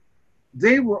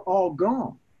 They were all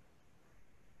gone.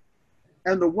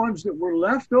 And the ones that were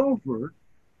left over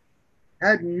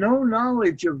had no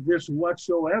knowledge of this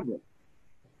whatsoever.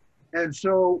 And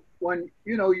so when,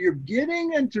 you know, you're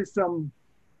getting into some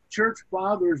church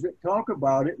fathers that talk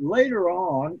about it later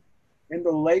on in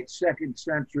the late 2nd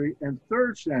century and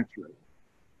 3rd century.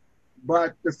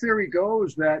 But the theory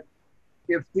goes that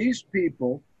if these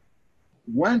people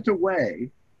went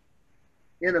away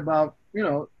in about,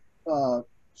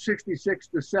 66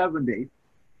 to 70,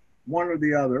 one or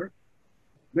the other,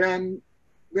 then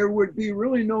there would be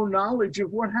really no knowledge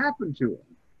of what happened to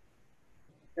them.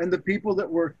 And the people that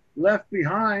were left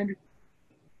behind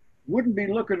wouldn't be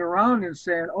looking around and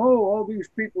saying, oh, all these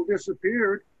people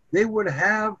disappeared. They would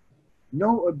have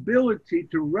no ability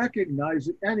to recognize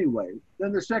it anyway.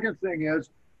 Then the second thing is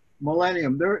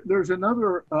millennium. There's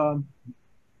another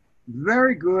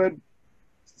very good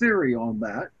theory on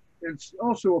that. It's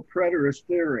also a preterist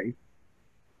theory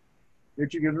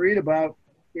that you can read about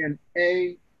in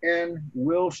A.N.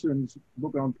 Wilson's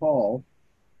book on Paul,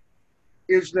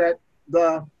 is that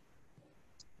the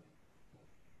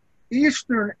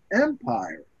Eastern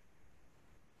Empire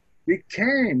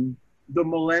became the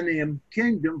Millennium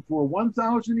Kingdom for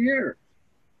 1,000 years.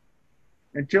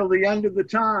 Until the end of the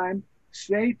time,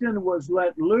 Satan was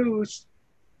let loose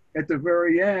at the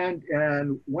very end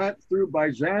and went through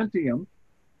Byzantium.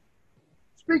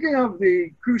 Speaking of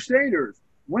the Crusaders,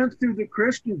 went through the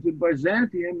Christians in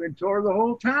Byzantium and tore the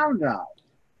whole town down,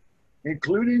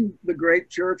 including the great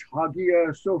church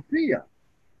Hagia Sophia.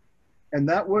 And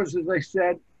that was, as I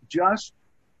said, just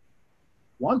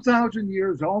 1,000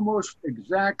 years almost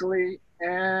exactly.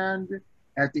 And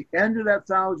at the end of that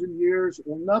 1,000 years,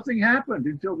 well, nothing happened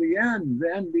until the end.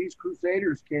 Then these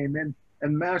crusaders came in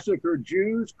and massacred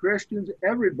Jews, Christians,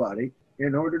 everybody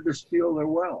in order to steal their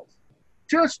wealth.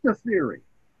 Just a theory,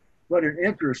 but an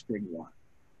interesting one.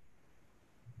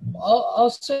 I'll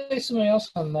say something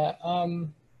else on that.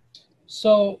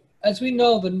 So as we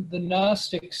know, the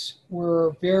Gnostics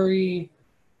were very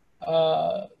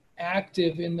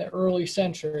active in the early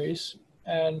centuries.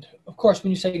 And of course,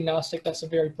 when you say Gnostic, that's a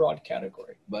very broad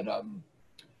category. But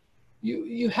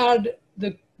you had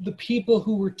the people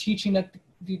who were teaching that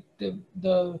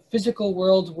the physical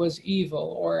world was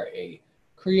evil, or a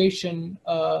creation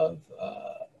of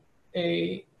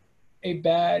a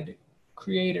bad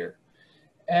creator.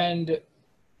 And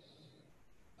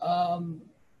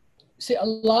see, a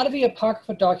lot of the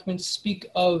Apocrypha documents speak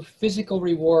of physical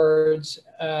rewards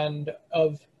and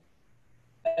of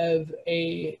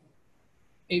a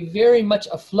very much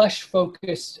a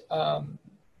flesh-focused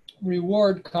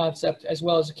reward concept, as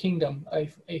well as a kingdom,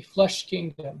 a flesh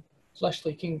kingdom,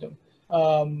 fleshly kingdom.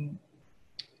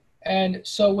 And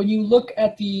so when you look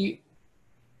at the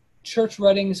church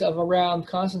writings of around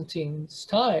Constantine's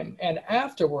time and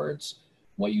afterwards,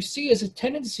 what you see is a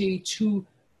tendency to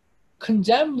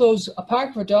condemn those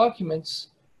Apocrypha documents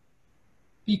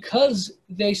because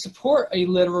they support a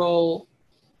literal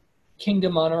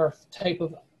kingdom on earth type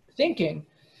of thinking.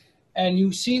 And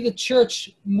you see the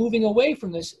church moving away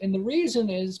from this. And the reason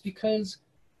is because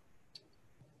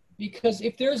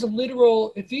if there's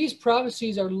if these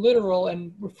prophecies are literal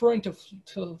and referring to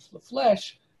the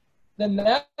flesh, then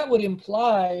that would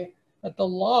imply that the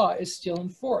law is still in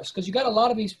force. Because you got a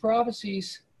lot of these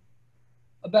prophecies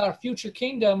about a future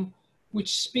kingdom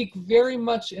which speak very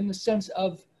much in the sense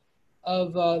of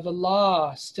the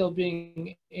law still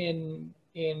being in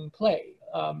play.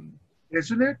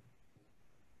 Isn't it?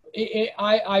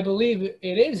 I believe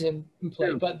it is in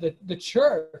play, but the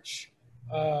church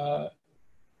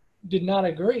did not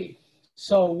agree.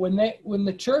 So when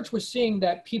the church was seeing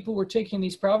that people were taking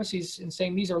these prophecies and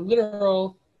saying these are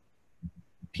literal,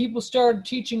 people started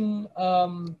teaching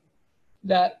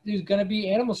that there's going to be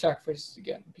animal sacrifices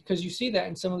again, because you see that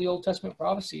in some of the Old Testament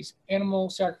prophecies, animal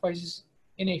sacrifices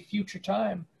in a future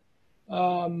time.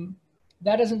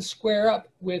 That doesn't square up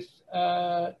with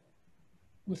the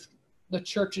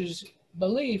church's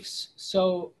beliefs,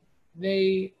 so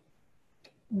they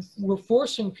were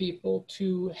forcing people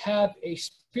to have a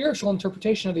spiritual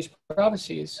interpretation of these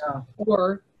prophecies,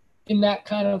 or in that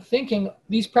kind of thinking,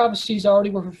 these prophecies already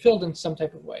were fulfilled in some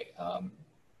type of way.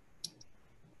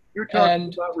 You're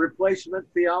talking about replacement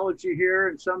theology here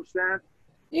in some sense?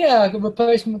 Yeah,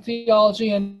 replacement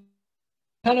theology, and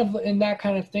kind of in that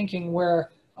kind of thinking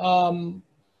where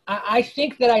I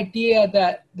think that idea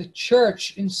that the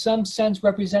church in some sense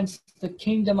represents the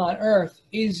kingdom on earth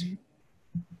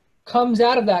comes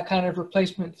out of that kind of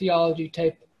replacement theology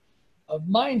type of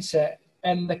mindset.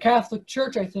 And the Catholic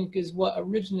Church, I think, is what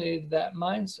originated that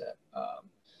mindset.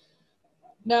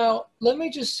 Now, let me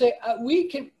just say,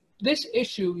 this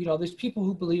issue, there's people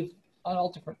who believe on all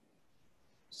different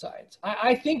sides.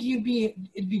 I think it'd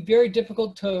be very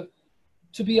difficult to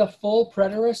be a full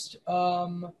preterist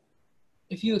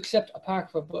if you accept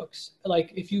Apocrypha books.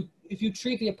 Like if you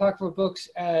treat the Apocrypha books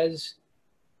as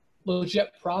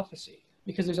legit prophecy,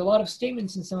 because there's a lot of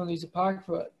statements in some of these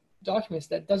Apocrypha documents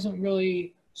that doesn't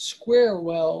really square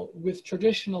well with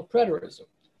traditional preterism.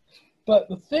 But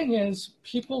the thing is,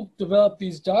 people develop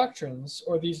these doctrines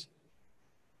or these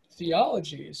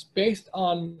theologies based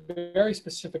on very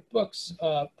specific books,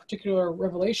 particular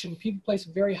Revelation. People place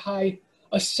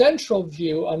a central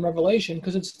view on Revelation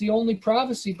because it's the only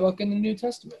prophecy book in the New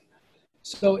Testament.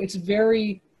 So it's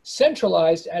very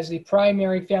centralized as the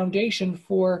primary foundation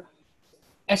for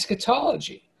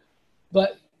eschatology.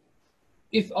 But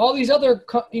if all these other,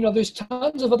 there's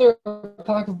tons of other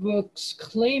Apocrypha books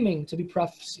claiming to be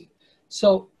prophecy.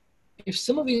 So if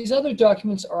some of these other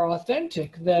documents are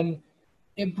authentic, then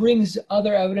it brings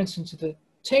other evidence into the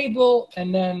table,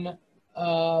 and then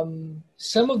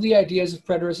some of the ideas of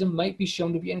preterism might be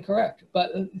shown to be incorrect.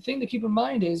 But the thing to keep in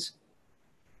mind is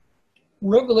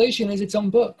Revelation is its own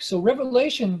book. So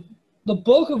the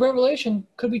book of Revelation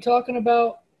could be talking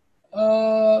about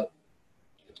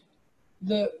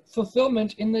the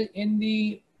fulfillment in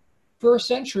the first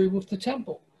century with the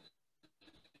temple.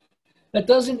 That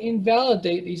doesn't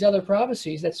invalidate these other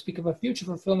prophecies that speak of a future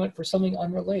fulfillment for something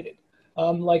unrelated.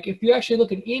 Like if you actually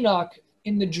look at Enoch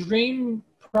in the dream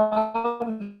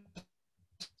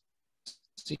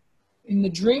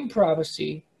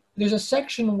prophecy, there's a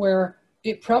section where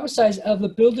it prophesies of the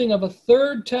building of a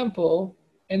third temple,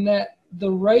 and that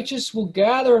the righteous will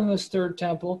gather in this third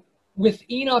temple with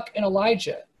Enoch and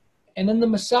Elijah, and then the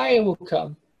Messiah will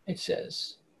come, it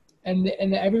says, and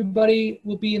everybody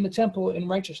will be in the temple in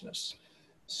righteousness.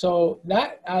 So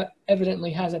that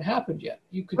evidently hasn't happened yet.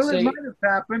 You could Well, say it might have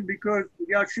happened because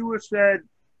Yeshua said,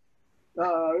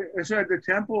 it said the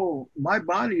temple, my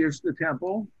body is the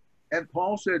temple. And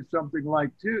Paul said something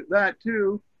like that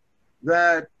too,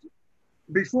 that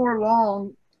before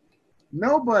long,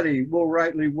 nobody will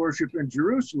rightly worship in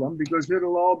Jerusalem because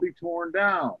it'll all be torn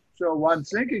down. So I'm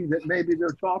thinking that maybe they're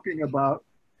talking about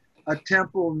a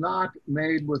temple not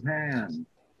made with hands.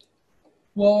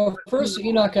 Well, first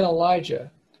Enoch and Elijah.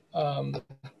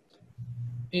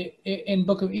 In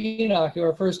Book of Enoch, it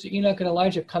refers to Enoch and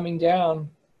Elijah coming down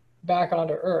back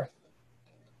onto earth.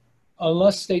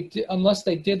 Unless they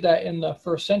did that in the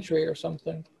first century or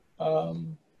something.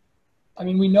 I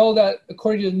mean, we know that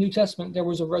according to the New Testament, there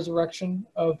was a resurrection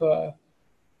of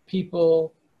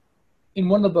people. In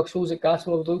one of the books, what was it,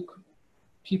 Gospel of Luke?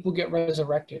 People get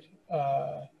resurrected.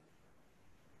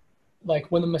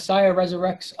 Like when the Messiah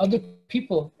resurrects, other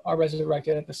people are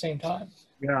resurrected at the same time.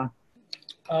 Yeah.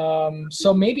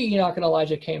 So maybe Enoch and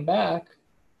Elijah came back,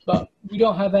 but we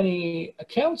don't have any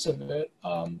accounts of it.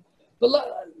 But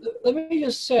let me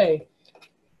just say,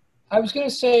 I was going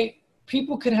to say,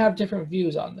 people can have different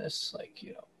views on this. Like,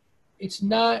 you know, it's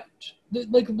not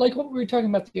like what we were talking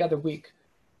about the other week.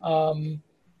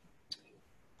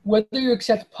 Whether you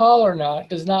accept Paul or not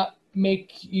does not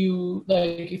make you,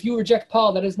 like, if you reject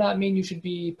Paul, that does not mean you should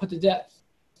be put to death,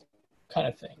 kind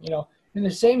of thing, you know. And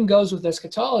the same goes with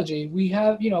eschatology. We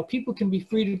have, you know, people can be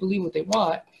free to believe what they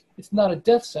want. It's not a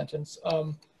death sentence.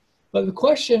 But the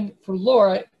question for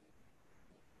Laura,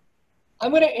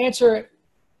 I'm going to answer it.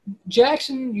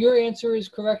 Jackson, your answer is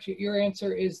correct. Your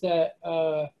answer is that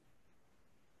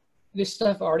this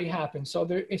stuff already happened. So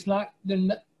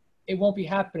it won't be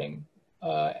happening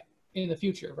in the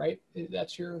future, right?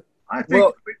 That's your... I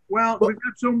think, well, we've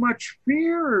got so much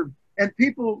fear and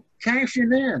people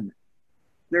cashing in.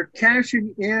 They're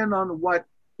cashing in on what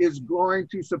is going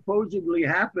to supposedly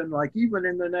happen, like even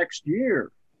in the next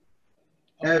year.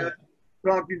 And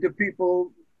talking to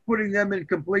people, putting them in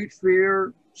complete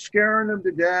fear, scaring them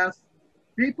to death.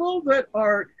 People that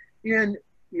are in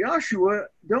Yeshua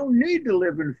don't need to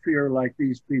live in fear like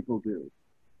these people do.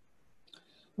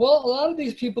 Well, a lot of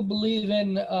these people believe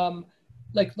in,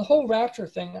 like the whole rapture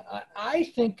thing.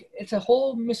 I think it's a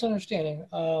whole misunderstanding.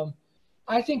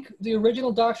 I think the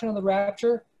original doctrine of the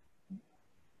rapture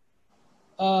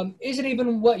isn't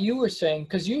even what you were saying,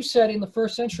 because you said in the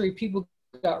first century people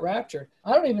got raptured.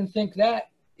 I don't even think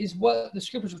that is what the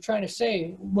scriptures were trying to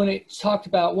say when it talked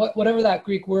about whatever that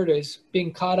Greek word is,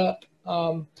 being caught up.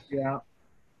 Yeah.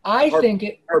 I think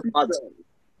it...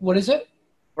 What is it?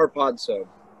 Harpazo.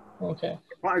 Okay.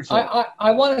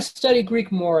 I want to study Greek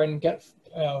more and get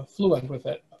fluent with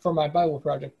it for my Bible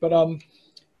project. But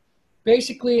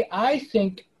basically, I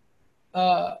think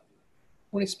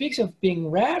when it speaks of being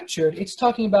raptured, it's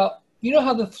talking about, you know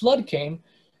how the flood came,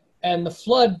 and the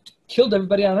flood killed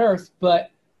everybody on earth,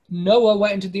 but Noah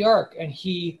went into the ark, and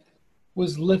he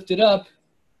was lifted up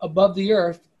above the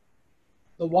earth.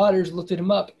 The waters lifted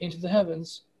him up into the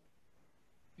heavens,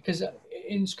 because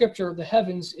in Scripture, the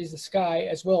heavens is the sky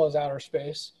as well as outer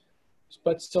space.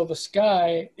 But still, the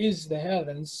sky is the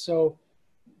heavens. So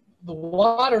the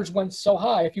waters went so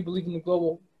high, if you believe in the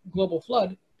global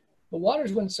flood, the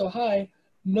waters went so high,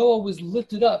 Noah was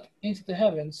lifted up into the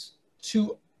heavens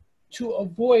to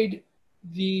avoid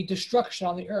the destruction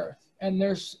on the earth. And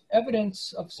there's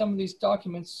evidence of some of these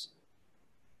documents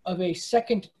of a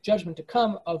second judgment to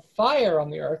come, of fire on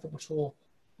the earth,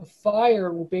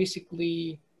 fire will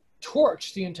basically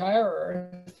torch the entire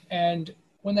earth. And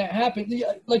when that happens,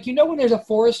 like, you know, when there's a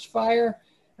forest fire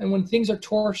and when things are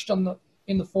torched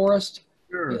in the forest,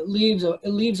 Sure. it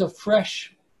leaves a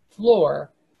fresh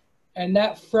floor, and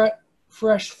that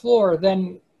fresh floor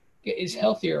then is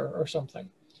healthier or something.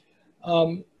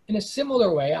 In a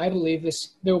similar way, I believe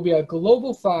there will be a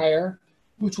global fire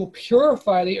which will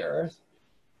purify the earth,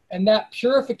 and that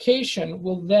purification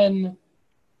will then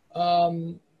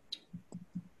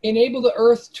enable the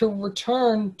earth to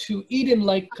return to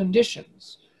Eden-like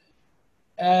conditions.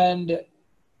 And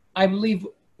I believe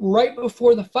right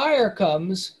before the fire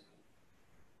comes,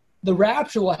 the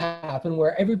rapture will happen,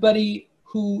 where everybody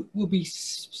who will be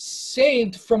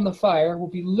saved from the fire will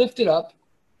be lifted up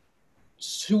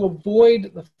to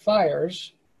avoid the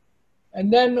fires.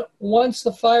 And then once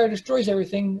the fire destroys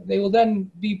everything, they will then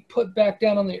be put back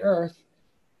down on the earth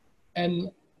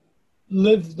and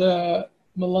live the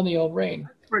millennial reign.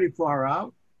 Pretty far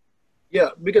out. Yeah,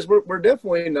 because we're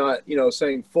definitely not,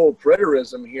 saying full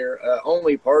preterism here,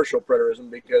 only partial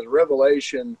preterism, because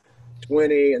Revelation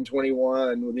 20 and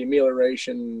 21 with the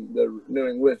amelioration, the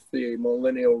renewing with the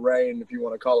millennial reign, if you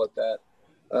want to call it that.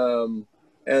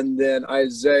 And then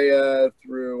Isaiah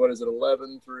through,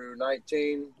 11 through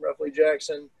 19, roughly,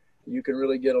 Jackson, you can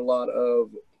really get a lot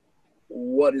of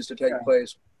what is to take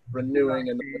place, renewing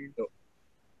and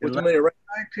with the millennial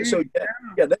reign. So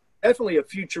yeah, that's definitely a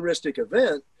futuristic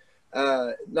event.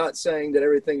 Not saying that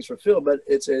everything's fulfilled, but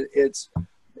it's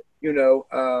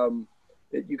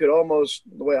you could almost,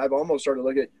 the way I've almost started to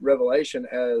look at Revelation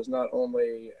as not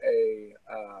only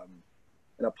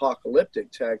an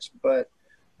apocalyptic text, but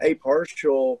a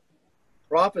partial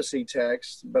prophecy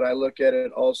text. But I look at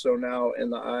it also now in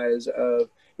the eyes of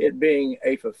it being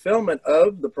a fulfillment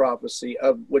of the prophecy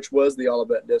of which was the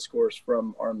Olivet Discourse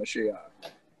from our Mashiach.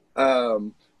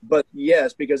 But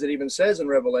yes, because it even says in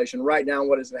Revelation, right now,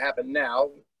 what is to happen now,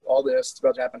 all this is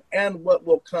about to happen, and what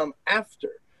will come after.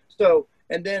 So,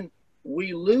 and then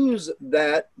we lose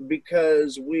that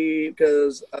because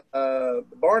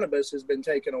Barnabas has been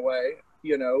taken away,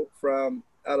 from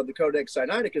out of the Codex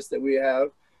Sinaiticus that we have,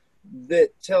 that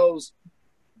tells,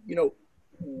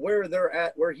 where they're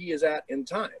at, where he is at in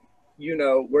time,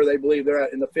 where they believe they're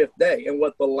at in the fifth day and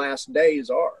what the last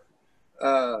days are.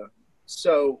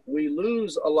 So we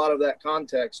lose a lot of that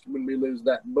context when we lose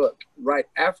that book right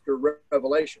after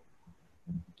Revelation.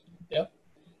 Yep.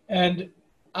 And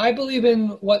I believe in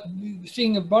what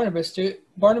seeing of Barnabas.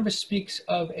 Barnabas speaks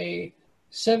of a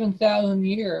 7,000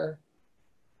 year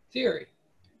theory,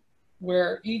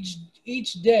 where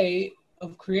each day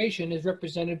of creation is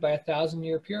represented by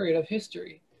 1,000-year period of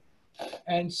history.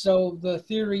 And so the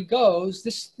theory goes,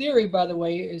 this theory, by the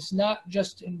way, is not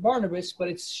just in Barnabas, but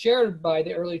it's shared by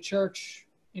the early church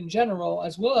in general,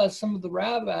 as well as some of the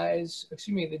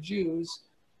the Jews,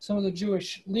 some of the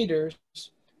Jewish leaders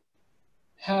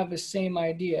have the same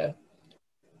idea.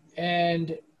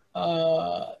 And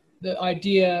the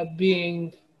idea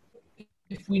being,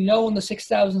 if we know when the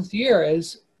 6,000th year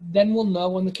is, then we'll know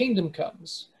when the kingdom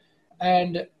comes.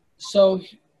 And so,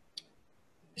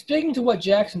 speaking to what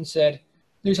Jackson said,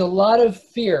 there's a lot of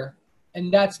fear,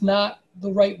 and that's not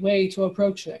the right way to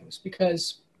approach things,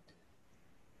 because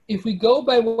if we go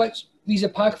by what these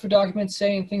apocryphal documents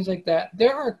say and things like that,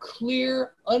 there are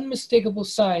clear, unmistakable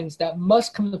signs that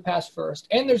must come to pass first,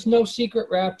 and there's no secret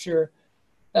rapture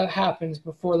that happens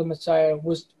before the Messiah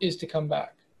is to come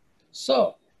back.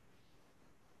 So,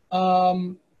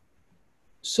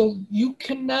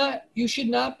 you should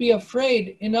not be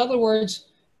afraid. In other words,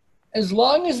 as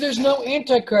long as there's no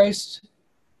Antichrist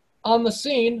on the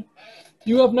scene,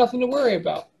 you have nothing to worry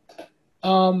about.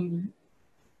 And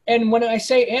when I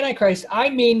say Antichrist, I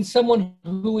mean someone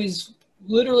who is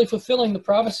literally fulfilling the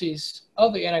prophecies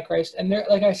of the Antichrist. And there,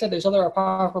 like I said, there's other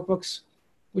apocryphal books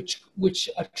which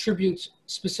attribute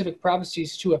specific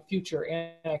prophecies to a future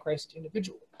Antichrist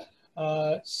individual.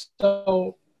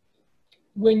 So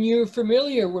when you're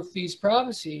familiar with these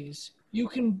prophecies, you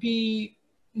can be,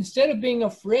 instead of being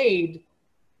afraid,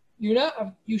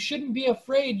 you shouldn't be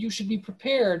afraid, you should be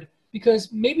prepared,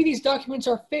 because maybe these documents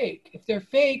are fake. If they're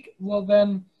fake, well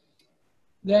then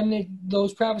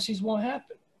those prophecies won't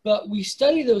happen. But we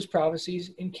study those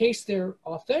prophecies in case they're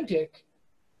authentic,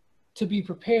 to be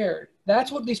prepared.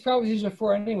 That's what these prophecies are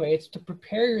for anyway. It's to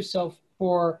prepare yourself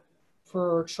for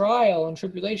trial and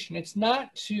tribulation. It's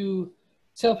not to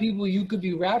tell people you could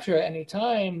be raptured at any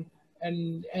time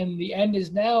and the end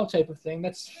is now type of thing.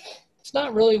 It's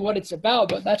not really what it's about,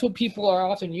 but that's what people are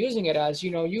often using it as.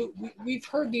 We've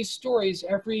heard these stories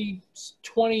every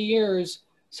 20 years.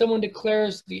 Someone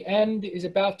declares the end is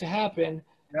about to happen,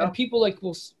 and people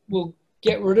will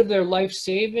get rid of their life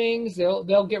savings.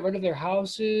 They'll get rid of their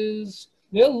houses.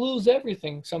 They'll lose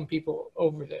everything, some people,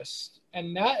 over this.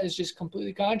 And that is just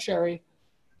completely contrary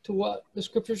to what the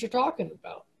scriptures are talking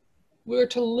about. We're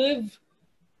to live.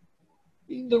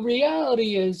 The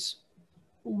reality is,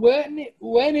 when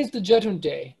is the judgment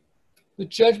day? The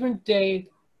judgment day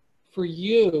for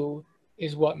you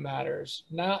is what matters,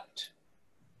 not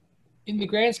in the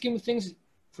grand scheme of things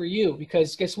for you.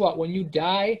 Because guess what? When you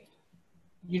die,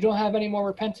 you don't have any more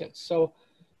repentance. So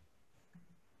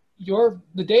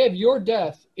the day of your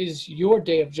death is your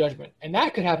day of judgment, and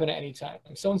that could happen at any time.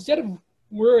 So instead of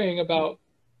worrying about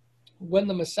when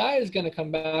the Messiah is going to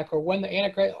come back or when the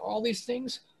Antichrist, all these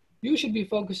things, you should be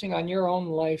focusing on your own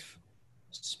life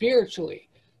spiritually.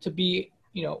 To be,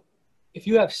 if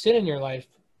you have sin in your life,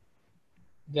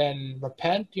 then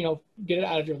repent, get it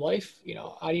out of your life.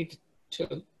 I need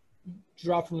to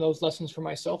draw from those lessons for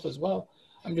myself as well.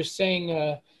 I'm just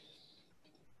saying,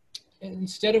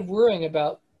 instead of worrying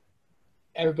about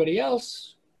everybody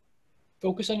else,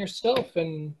 focus on yourself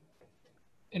and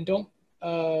don't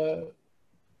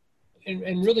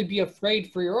and really be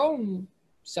afraid for your own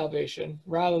salvation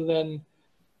rather than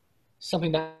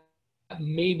something that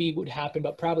maybe would happen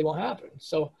but probably won't happen.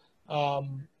 So,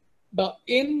 but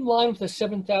in line with the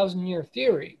 7,000 year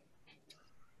theory,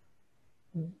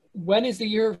 when is the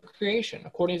year of creation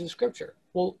according to Scripture?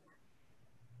 Well,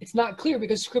 it's not clear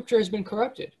because Scripture has been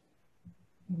corrupted.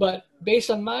 But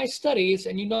based on my studies,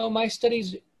 and my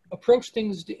studies approach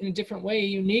things in a different way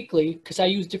uniquely because I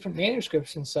use different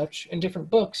manuscripts and such and different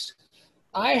books,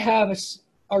 I have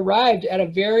arrived at a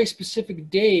very specific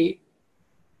date,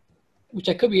 which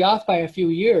I could be off by a few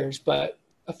years, but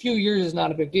a few years is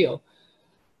not a big deal.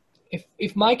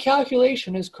 If my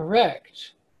calculation is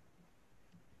correct,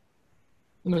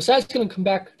 the Messiah's going to come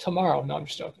back tomorrow. No, I'm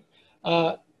just joking.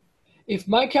 If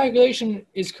my calculation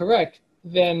is correct,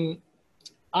 then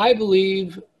I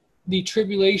believe the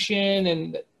tribulation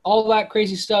and all that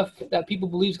crazy stuff that people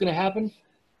believe is going to happen,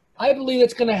 I believe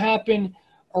it's going to happen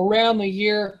around the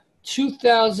year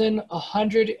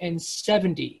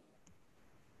 2170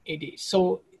 AD.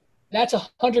 So that's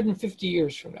 150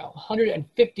 years from now.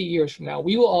 150 years from now,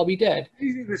 we will all be dead. It's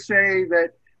easy to say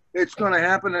that it's going to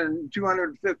happen in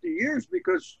 250 years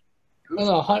because...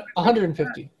 No, 150.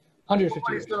 150 Nobody's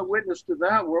years. going to witness to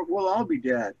that. We'll all be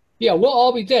dead. Yeah, we'll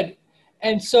all be dead.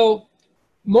 And so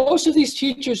most of these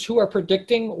teachers who are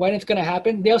predicting when it's going to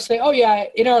happen, they'll say, oh, yeah,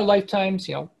 in our lifetimes,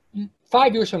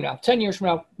 5 years from now, 10 years from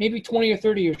now, maybe 20 or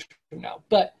 30 years from now.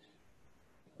 But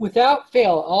without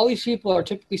fail, all these people are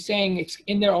typically saying it's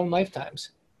in their own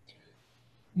lifetimes.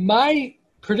 My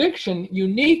prediction,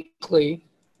 uniquely,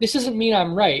 this doesn't mean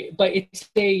I'm right, but it's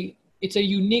a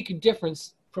unique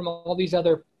difference from all these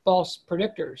other false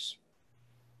predictors.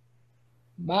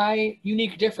 My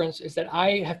unique difference is that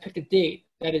I have picked a date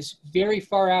that is very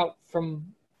far out from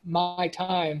my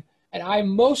time, and I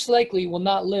most likely will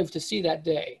not live to see that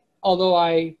day. Although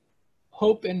I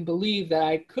hope and believe that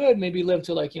I could maybe live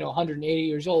to 180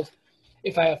 years old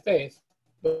if I have faith.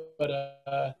 But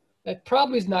that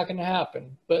probably is not going to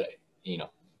happen. But,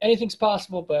 anything's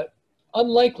possible, but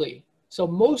unlikely. So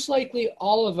most likely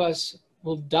all of us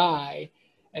will die,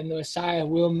 and the Messiah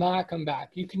will not come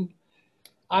back.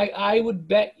 I would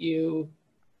bet you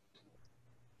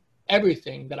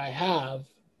everything that I have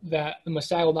that the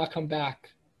Messiah will not come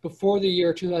back before the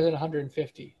year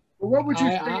 2150. Well, what would you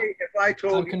say if I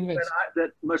told you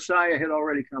that Messiah had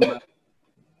already come back?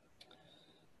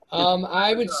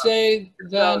 I would say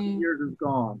then... years is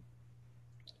gone.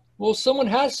 Well, someone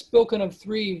has spoken of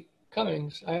 3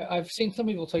 comings. I've seen some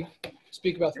people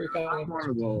speak about 3 comings. I'm one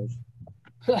of those.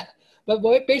 But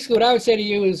basically what I would say to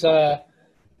you is...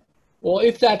 well,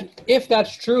 if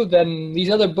that's true, then these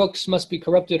other books must be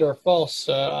corrupted or false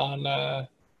on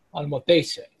what they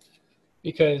say,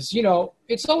 because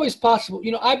it's always possible.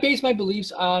 I base my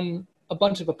beliefs on a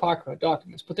bunch of apocryphal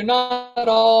documents, but they're not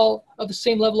all of the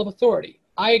same level of authority.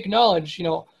 I acknowledge,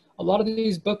 a lot of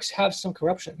these books have some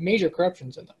corruption, major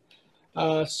corruptions in them.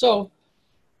 So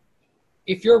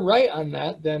if you're right on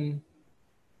that, then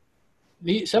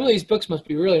some of these books must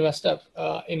be really messed up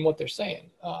in what they're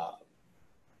saying.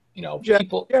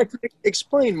 People. Jack,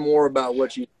 explain more about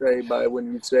what you say by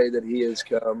when you say that he has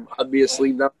come.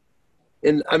 Obviously not.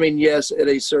 And I mean, yes, at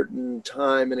a certain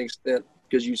time and extent,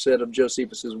 because you said of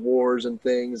Josephus's wars and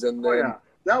things, and then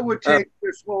that would take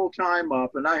this whole time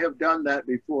up, and I have done that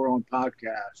before on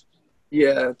podcasts.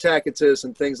 Yeah, Tacitus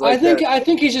and things like that. I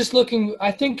think he's just looking.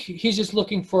 I think he's just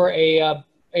looking for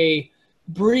a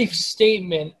brief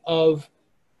statement of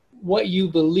what you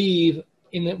believe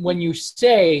when you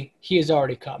say he has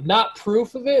already come. Not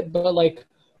proof of it, but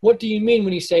what do you mean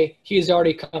when you say he has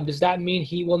already come? Does that mean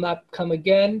he will not come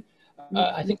again?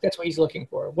 I think that's what he's looking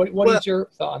for. What is your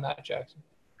thought on that, Jackson?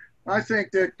 I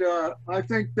think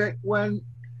that when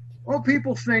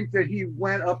people think that he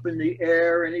went up in the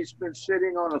air and he's been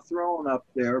sitting on a throne up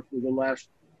there for the last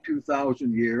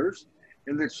 2,000 years,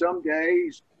 and that someday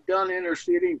he's done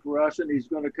interceding for us and he's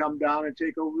going to come down and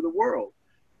take over the world.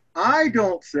 I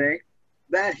don't think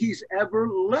that he's ever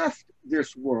left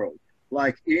this world,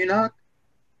 like Enoch,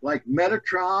 like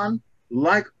Metatron,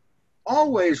 like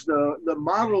always the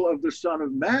model of the Son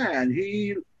of Man.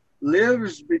 He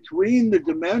lives between the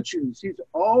dimensions. He's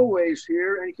always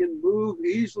here and can move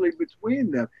easily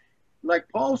between them. Like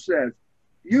Paul says,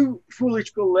 you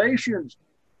foolish Galatians,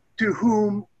 to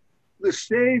whom the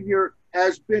Savior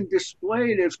has been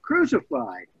displayed as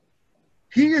crucified.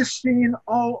 He is seen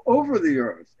all over the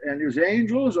earth, and his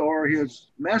angels or his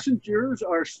messengers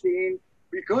are seen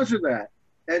because of that.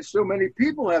 And so many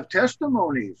people have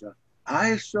testimonies.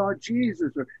 I saw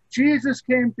Jesus, or Jesus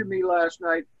came to me last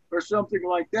night, or something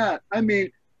like that. I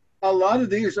mean, a lot of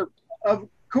these, of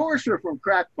course, are from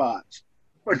crackpots.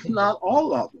 but not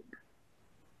all of them.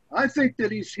 I think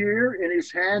that he's here and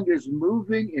his hand is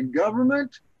moving in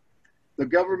government, the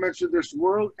governments of this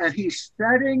world, and he's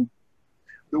setting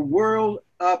the world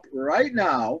up right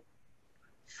now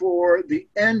for the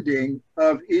ending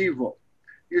of evil.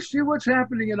 You see what's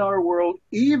happening in our world?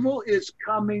 Evil is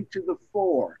coming to the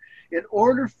fore. In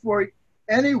order for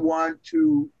anyone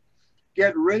to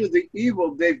get rid of the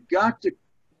evil, they've got to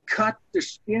cut the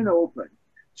skin open.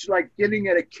 It's like getting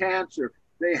at a cancer.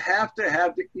 They have to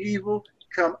have the evil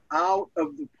come out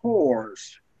of the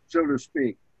pores, so to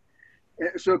speak.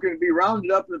 So it can be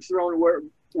rounded up and thrown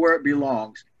where it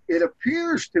belongs. It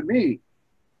appears to me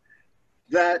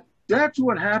that that's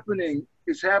what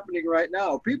is happening right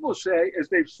now. People say, as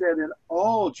they've said in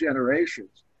all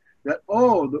generations, that,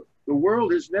 oh, the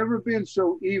world has never been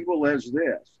so evil as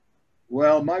this.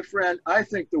 Well, my friend, I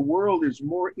think the world is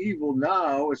more evil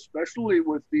now, especially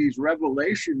with these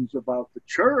revelations about the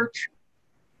church,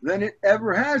 than it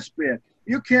ever has been.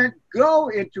 You can't go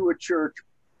into a church,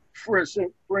 for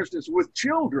instance, with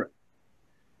children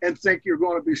and think you're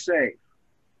going to be safe.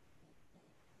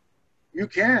 You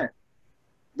can't.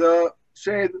 The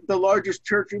largest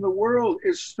church in the world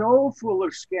is so full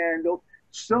of scandal,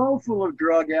 so full of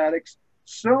drug addicts,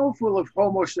 so full of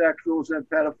homosexuals and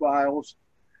pedophiles,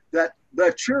 that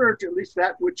the church, at least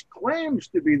that which claims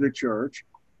to be the church,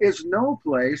 is no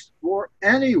place for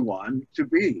anyone to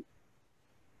be.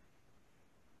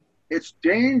 It's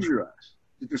dangerous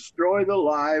to destroy the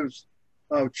lives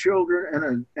of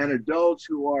children and adults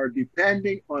who are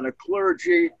depending on a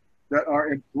clergy that are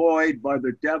employed by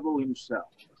the devil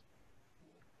himself.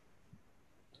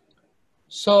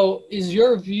 So is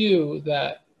your view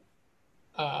that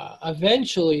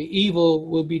eventually evil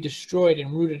will be destroyed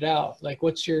and rooted out? Like,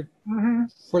 what's your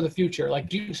for the future?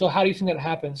 Like, so how do you think that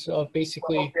happens? So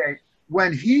basically, okay,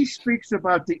 when he speaks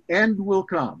about the end will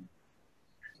come,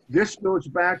 this goes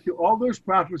back to all those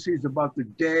prophecies about the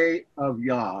day of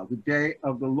Yah, the day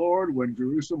of the Lord, when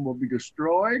Jerusalem will be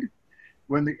destroyed,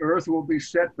 when the earth will be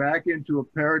set back into a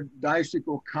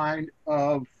paradisical kind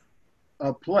of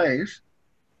a place.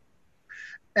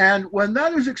 And when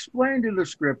that is explained in the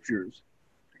scriptures,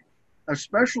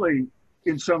 especially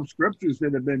in some scriptures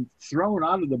that have been thrown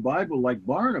out of the Bible, like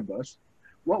Barnabas,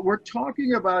 what we're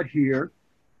talking about here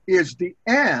is the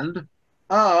end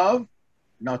of,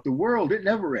 not the world, it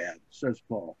never ends, says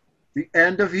Paul, the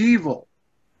end of evil,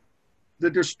 the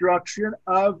destruction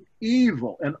of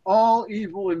evil and all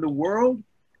evil in the world,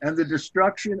 and the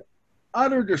destruction,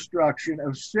 utter destruction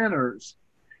of sinners,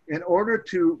 in order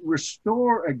to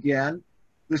restore again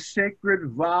the sacred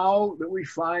vow that we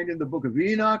find in the book of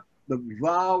Enoch, the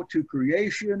vow to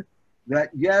creation,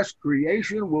 that yes,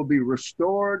 creation will be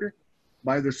restored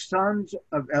by the sons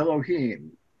of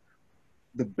Elohim,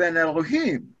 the Ben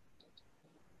Elohim.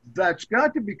 That's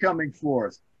got to be coming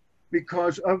forth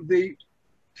because of the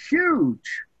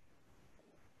huge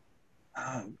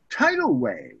tidal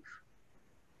wave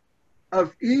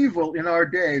of evil in our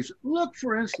days. Look,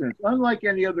 for instance, unlike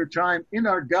any other time in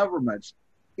our governments,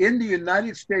 in the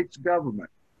United States government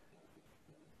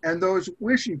and those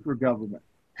wishing for government,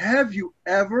 have you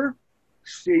ever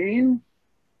seen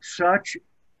such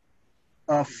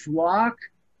a flock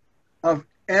of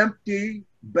empty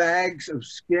bags of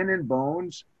skin and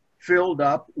bones filled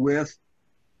up with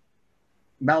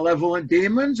malevolent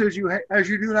demons as you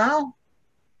do now?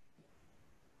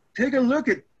 Take a look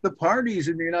at the parties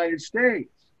in the United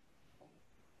States.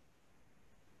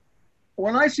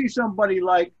 When I see somebody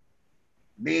like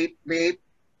beep, beep,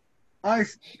 I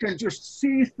can just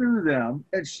see through them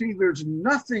and see there's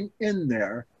nothing in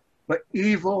there but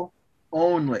evil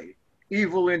only.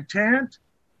 Evil intent,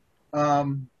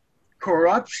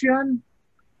 corruption,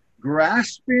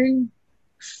 grasping,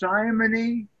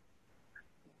 simony,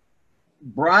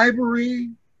 bribery,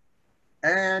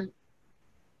 and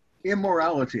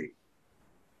immorality.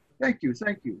 Thank you,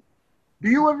 thank you. Do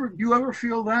you ever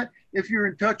feel that? If you're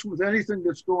in touch with anything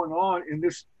that's going on in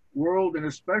this world and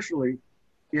especially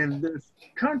in this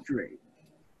country,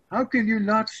 how can you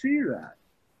not see that?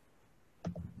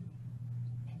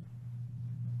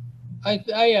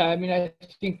 I mean, I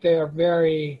think they are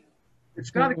very. It's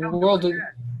got to come world. to an end.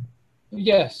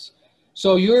 Yes.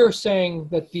 So you're saying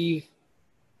that the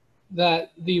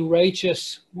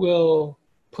righteous will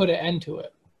put an end to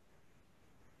it,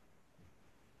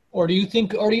 or do you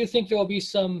think there will be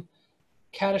some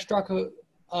catastrophic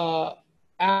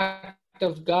act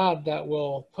of God that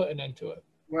will put an end to it?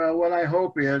 Well, what I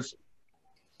hope is,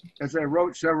 as I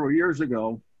wrote several years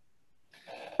ago,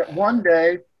 that one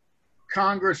day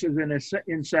Congress is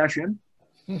in session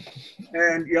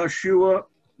and Yeshua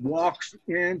walks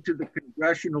into the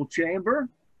congressional chamber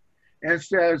and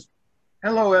says,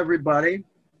 hello, everybody,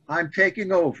 I'm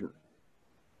taking over.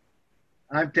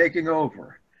 I'm taking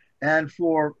over. And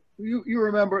for, you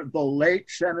remember the late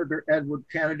Senator Edward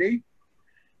Kennedy?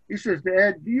 He says to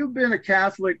Ed, you've been a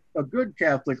Catholic, a good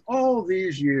Catholic, all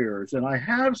these years, and I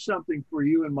have something for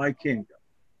you in my kingdom.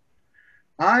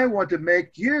 I want to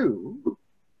make you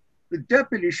the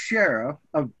deputy sheriff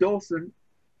of Dothan,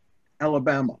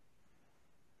 Alabama.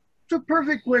 It's a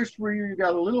perfect place for you. You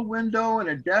got a little window and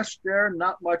a desk there,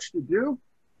 not much to do.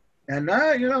 And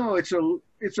you know, it's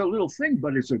a little thing,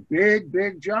 but it's a big,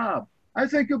 big job. I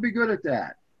think you'll be good at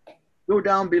that. Go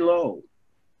down below.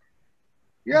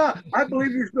 Yeah, I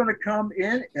believe he's going to come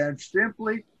in and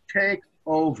simply take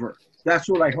over. That's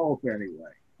what I hope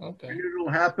anyway. Okay. And it'll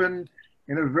happen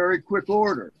in a very quick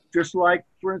order. Just like,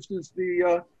 for instance,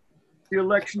 the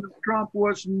election of Trump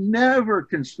was never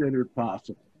considered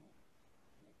possible.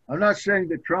 I'm not saying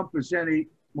that Trump is any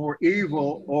more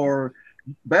evil or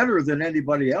better than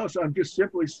anybody else. I'm just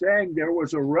simply saying there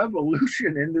was a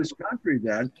revolution in this country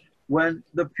then when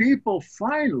the people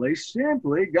finally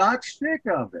simply got sick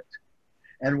of it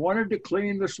and wanted to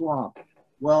clean the swamp.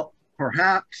 Well,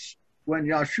 perhaps when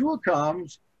Yeshua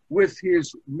comes with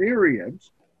his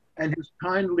myriads and his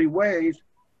kindly ways,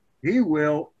 he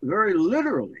will very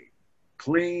literally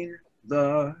clean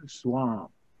the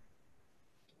swamp.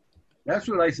 That's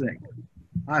what I think.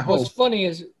 I hope. What's funny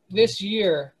is this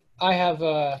year I have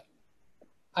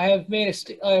made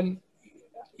a.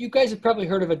 You guys have probably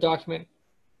heard of a document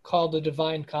called The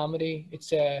Divine Comedy.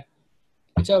 It's a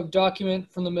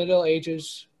document from the Middle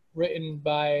Ages written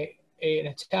by an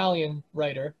Italian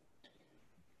writer.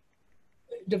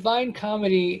 Divine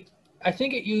Comedy, I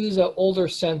think it uses an older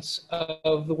sense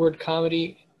of the word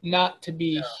comedy, not to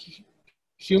be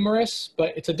humorous,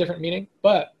 but it's a different meaning.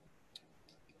 But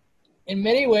in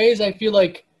many ways, I feel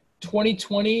like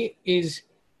 2020 is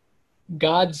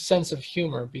God's sense of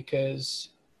humor, because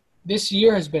this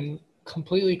year has been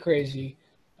completely crazy.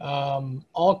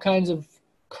 All kinds of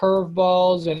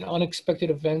curveballs and unexpected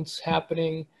events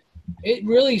happening. It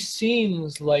really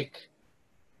seems like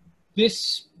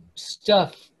this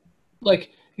stuff,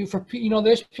 like,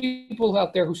 there's people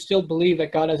out there who still believe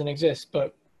that God doesn't exist,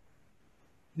 but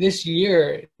this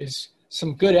year is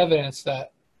some good evidence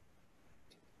that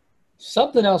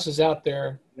something else is out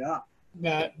there. Yeah.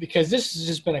 That, because this has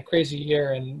just been a crazy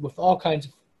year, and with all kinds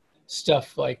of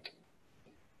stuff like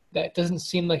that, doesn't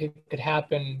seem like it could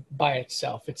happen by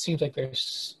itself. It seems like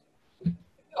there's,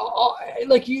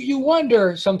 like, you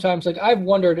wonder sometimes, like I've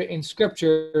wondered in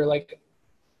scripture, like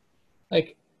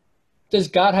does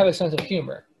God have a sense of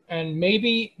humor? And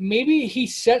maybe he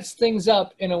sets things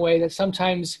up in a way that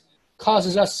sometimes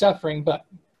causes us suffering, but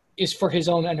is for his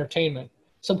own entertainment.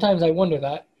 Sometimes I wonder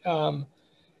that.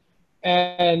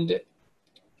 And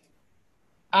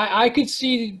I could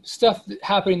see stuff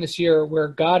happening this year where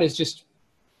God is just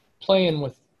playing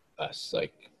with us,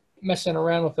 like messing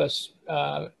around with us,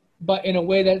 but in a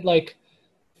way that like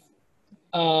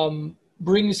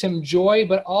brings him joy,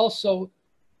 but also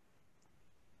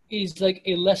is like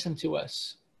a lesson to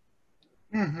us.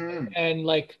 Mm-hmm. And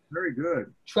like very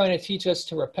good, trying to teach us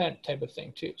to repent type of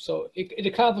thing too. So it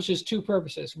accomplishes two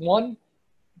purposes. One,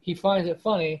 he finds it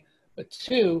funny, but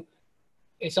two,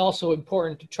 it's also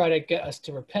important to try to get us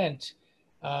to repent.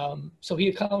 So he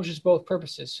accomplishes both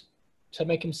purposes, to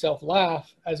make himself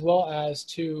laugh as well as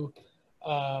to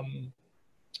try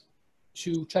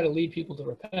to lead people to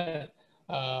repent,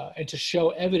 and to show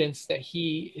evidence that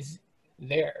he is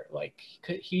there. Like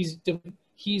he's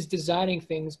designing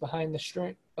things behind the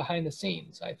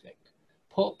scenes, I think,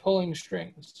 pulling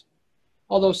strings.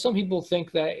 Although some people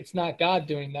think that it's not God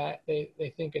doing that.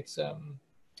 They think it's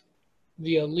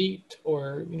the elite,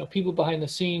 or people behind the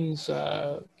scenes,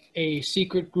 a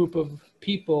secret group of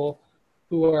people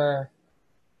who are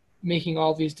making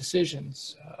all these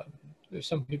decisions. There's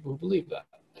some people who believe that.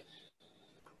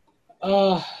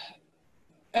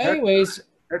 Anyways,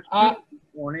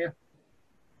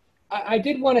 I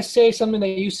did want to say something that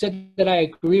you said that I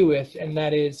agree with, and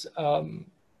that is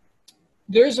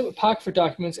there's Apocrypha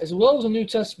documents as well as the New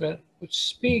Testament which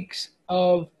speaks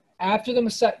of after the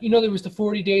Messiah. There was the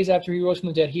 40 days after he rose from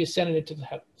the dead, he ascended into the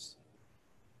heavens.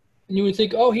 And you would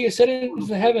think, oh, he ascended into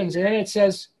the heavens, and then it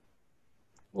says,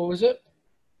 what was it?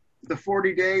 The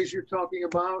 40 days you're talking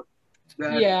about?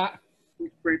 Yeah.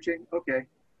 He's preaching? Okay.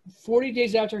 40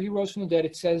 days after he rose from the dead,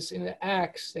 it says in the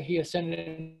Acts that he ascended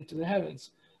into the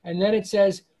heavens. And then it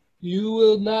says, you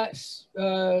will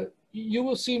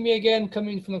see me again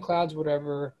coming from the clouds,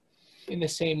 whatever, in the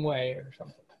same way or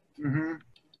something. Mm-hmm.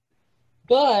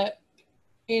 But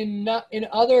in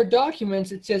other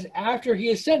documents, it says after he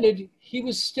ascended, he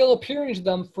was still appearing to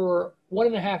them for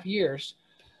 1.5 years,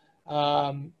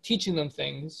 teaching them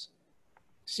things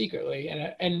secretly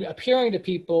and appearing to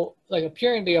people, like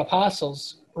appearing to the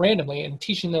apostles randomly and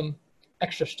teaching them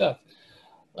extra stuff,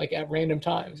 like at random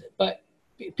times. But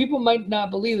people might not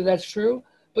believe that that's true,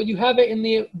 but you have it in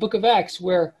the book of Acts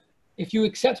where if you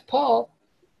accept Paul,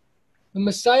 the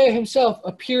Messiah himself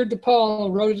appeared to Paul on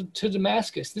the road to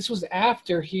Damascus. This was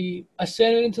after he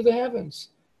ascended into the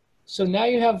heavens. So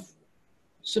now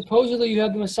supposedly you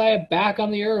have the Messiah back on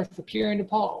the earth appearing to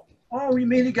Paul. Oh, you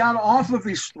mean he got off of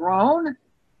his throne?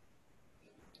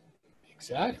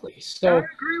 Exactly. So I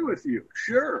agree with you.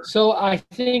 Sure. So I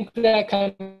think that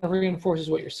kind of reinforces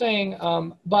what you're saying.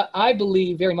 But I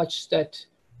believe very much that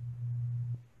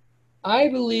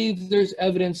there's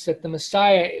evidence that the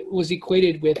Messiah was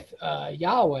equated with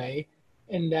Yahweh,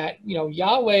 and that,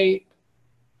 Yahweh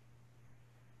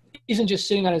isn't just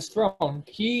sitting on his throne.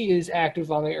 He is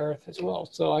active on the earth as well.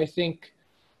 So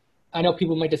I know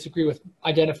people might disagree with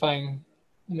identifying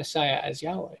the Messiah as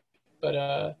Yahweh,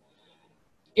 but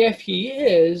if he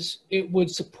is, it would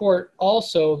support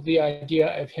also the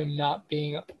idea of him not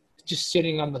being just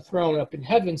sitting on the throne up in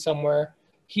heaven somewhere.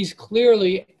 He's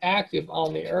clearly active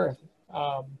on the earth.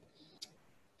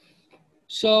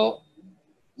 So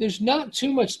there's not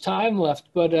too much time left,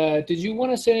 but did you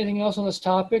want to say anything else on this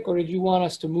topic, or did you want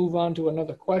us to move on to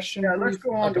another question? Yeah, let's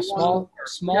go on like to a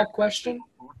small question.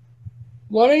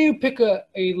 Why don't you pick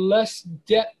a less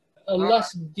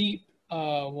deep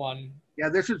one? Yeah,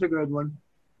 this is a good one.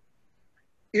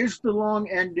 Is the long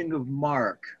ending of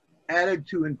Mark added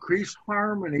to increase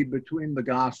harmony between the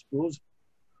Gospels,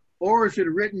 or is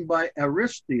it written by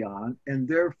Aristion and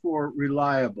therefore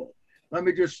reliable? Let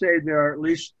me just say there are at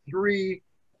least 3,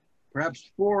 perhaps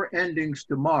 4 endings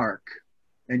to Mark.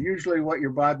 And usually what your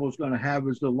Bible is going to have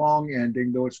is the long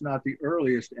ending, though it's not the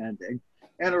earliest ending.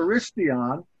 And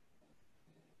Aristion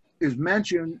is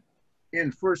mentioned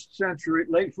in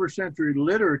late first century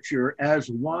literature as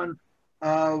one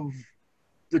of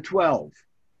the 12,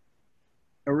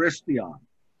 Aristion.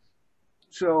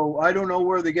 So I don't know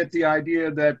where they get the idea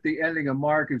that the ending of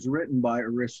Mark is written by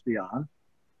Aristion,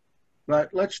 but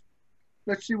let's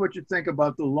see what you think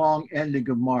about the long ending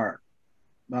of Mark.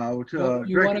 You want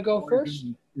to go first?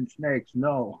 And snakes,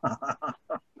 no.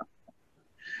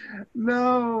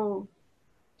 No.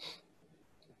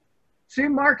 See,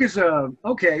 Mark is a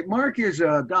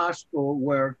gospel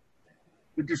where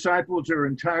the disciples are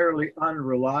entirely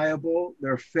unreliable.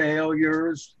 They're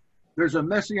failures. There's a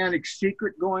messianic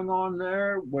secret going on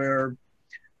there where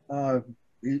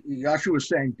Yahshua was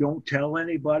saying, don't tell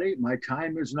anybody, my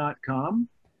time has not come.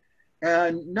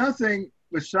 And nothing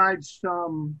besides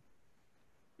some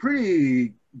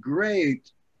pretty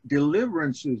great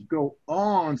deliverances go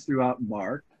on throughout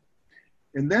Mark.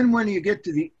 And then when you get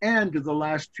to the end of the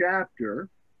last chapter,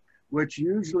 which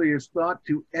usually is thought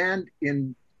to end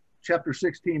in chapter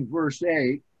 16, verse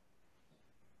 8,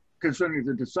 concerning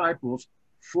the disciples,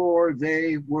 for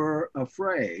they were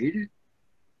afraid.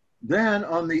 Then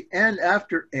on the end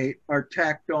after 8 are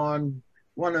tacked on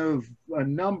one of a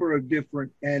number of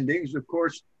different endings. Of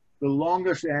course, the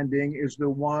longest ending is the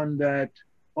one that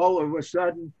all of a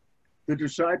sudden the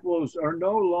disciples are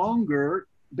no longer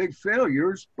big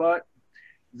failures, but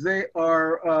they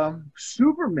are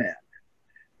supermen.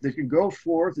 They can go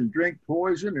forth and drink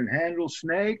poison and handle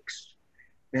snakes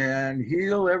and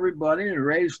heal everybody and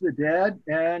raise the dead,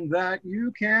 and that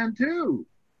you can too.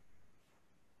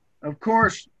 Of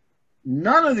course,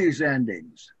 none of these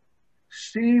endings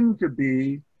seem to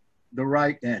be the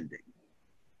right ending.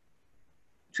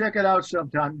 Check it out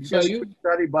sometime. So you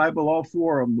study Bible, all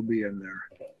 4 of them will be in there.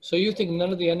 So you think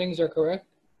none of the endings are correct?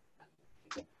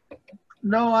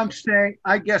 No, I'm saying,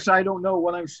 I guess I don't know.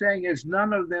 What I'm saying is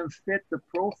none of them fit the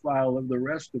profile of the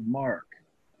rest of Mark.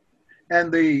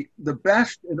 And the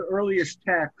best and earliest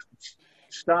texts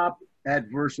stop at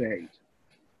verse 8.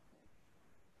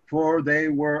 For they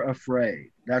were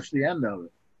afraid. That's the end of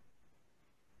it.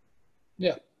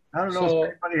 Yeah. I don't know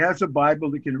if anybody has a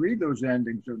Bible that can read those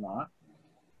endings or not.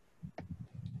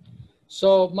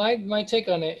 So my take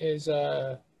on it is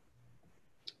that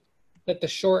the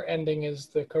short ending is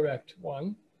the correct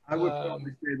one. I would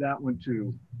probably say that one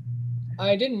too.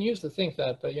 I didn't used to think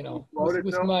that, but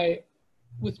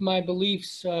with my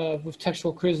beliefs with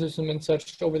textual criticism and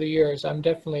such over the years, I'm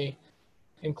definitely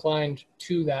inclined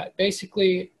to that.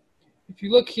 Basically, if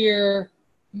you look here,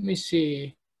 let me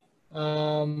see.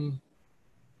 I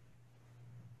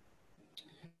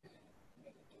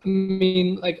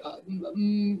mean, like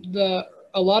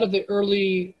a lot of the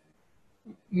early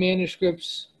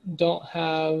manuscripts don't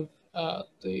have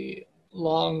the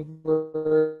long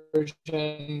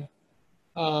version.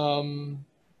 Now,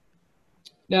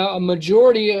 a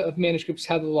majority of manuscripts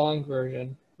have the long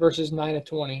version versus 9 of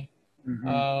 20.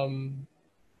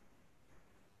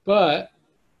 But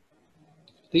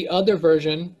the other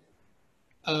version,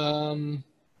 well,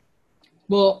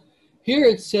 here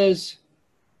it says,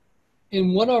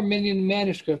 in one Armenian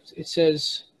manuscript, it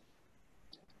says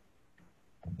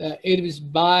that it is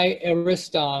by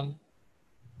Ariston,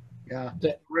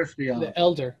 the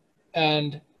elder,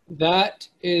 and that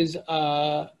is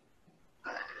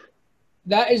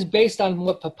based on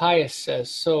what Papias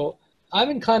says. So I'm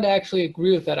inclined to actually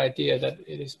agree with that idea that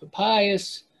it is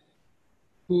Papias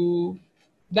who.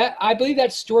 That I believe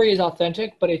that story is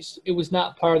authentic, but it was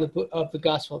not part of the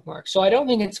Gospel of Mark. So I don't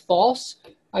think it's false.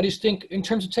 I just think, in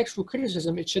terms of textual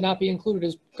criticism, it should not be included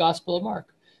as Gospel of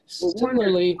Mark. Well,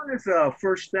 Similarly, one is a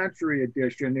first century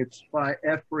edition. It's by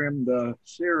Ephraim the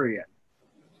Syrian,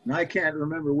 and I can't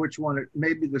remember which one. It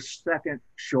may be the second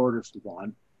shortest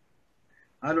one.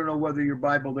 I don't know whether your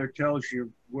Bible there tells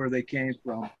you where they came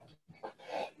from.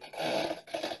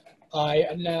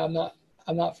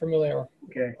 I'm not familiar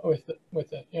with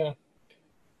it. Yeah.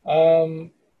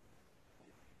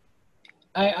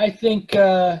 I think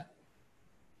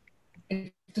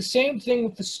it's the same thing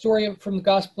with the story from the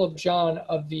Gospel of John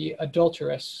of the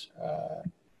adulteress,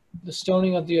 the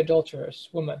stoning of the adulteress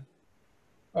woman.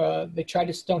 They tried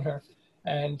to stone her,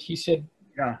 and he said,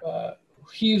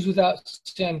 he who's without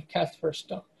sin cast the first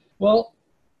stone. Well,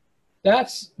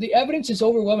 the evidence is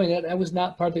overwhelming that was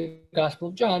not part of the Gospel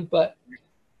of John, but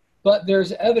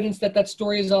there's evidence that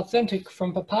story is authentic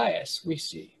from Papias, we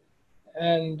see.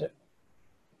 And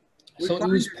so it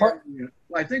was part.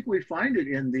 I think we find it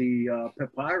in the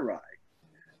papyri,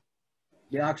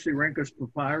 the Oxyrhynchus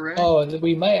papyri. Oh,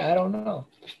 we might. I don't know.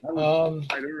 That was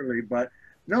quite early, but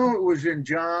no, it was in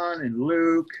John and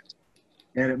Luke,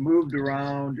 and it moved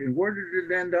around. And where did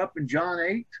it end up? In John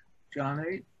 8? John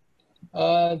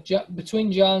 8?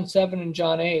 Between John 7 and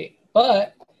John 8.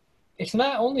 But it's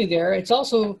not only there. It's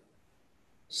also,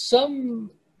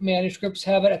 some manuscripts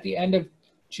have it at the end of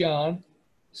John.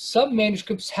 Some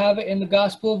manuscripts have it in the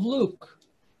Gospel of Luke.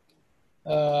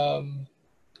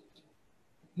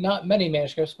 Not many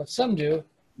manuscripts, but some do.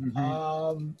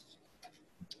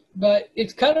 But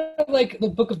it's kind of like the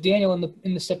book of Daniel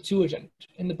in the Septuagint.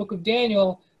 In the book of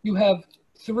Daniel, you have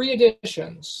 3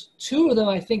 editions. 2 of them,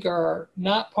 I think, are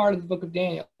not part of the book of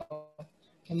Daniel,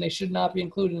 and they should not be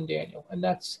included in Daniel. And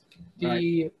that's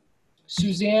the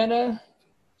Susanna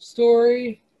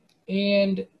story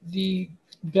and the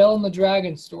Bell and the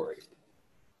Dragon story.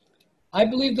 I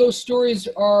believe those stories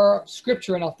are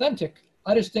scripture and authentic.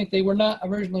 I just think they were not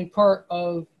originally part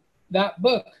of that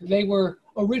book. They were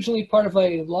originally part of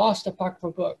a lost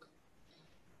apocryphal book.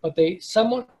 But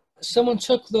someone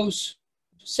took those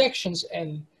sections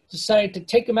and decided to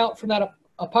take them out from that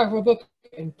apocryphal book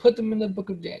and put them in the book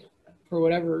of Daniel for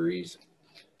whatever reason.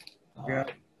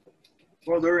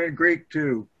 Well, they're in Greek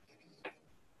too.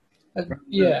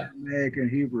 Aramaic and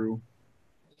Hebrew.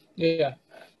 Yeah.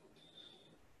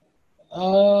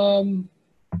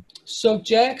 So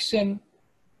Jackson,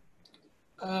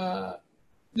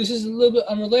 this is a little bit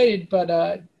unrelated, but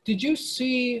did you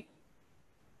see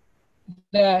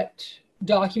that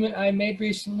document I made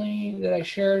recently that I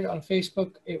shared on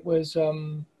Facebook? It was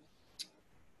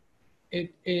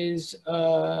it is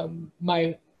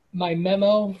my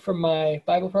memo from my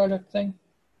Bible project thing.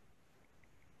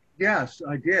 Yes,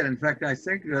 I did. In fact, I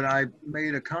think that I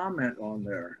made a comment on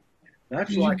there.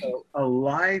 That's like a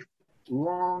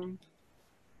lifelong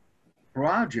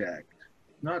project,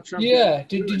 not something. Yeah.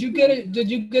 Did you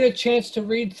get a chance to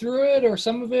read through it, or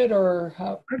some of it, or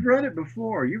how? I've read it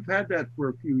before. You've had that for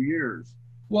a few years.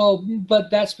 Well,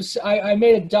 but I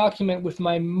made a document with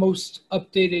my most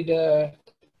updated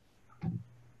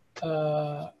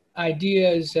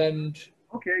ideas and.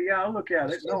 Okay, yeah, I'll look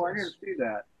at it. No, I didn't see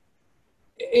that.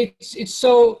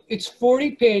 It's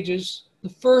 40 pages. The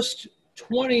first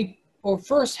 20 or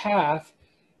first half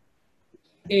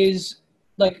is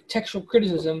like textual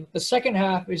criticism. The second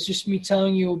half is just me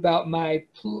telling you about my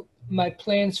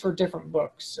plans for different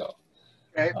books. So,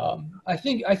 okay. I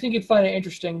think you'd find it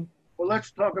interesting. Well,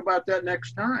 let's talk about that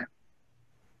next time.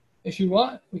 If you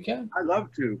want, we can. I'd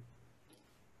love to.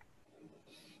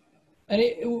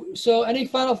 Any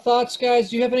final thoughts, guys?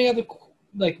 Do you have any other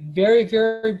very,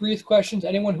 very brief questions?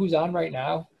 Anyone who's on right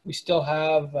now? We still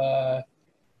have let's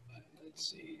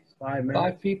see, 5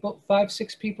 minutes.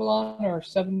 6 people on, or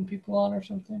 7 people on, or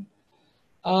something.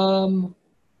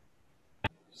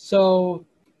 So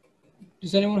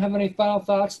does anyone have any final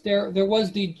thoughts? There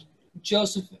was the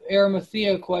Joseph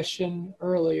Arimathea question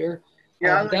earlier.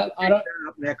 Yeah, I'd like to take that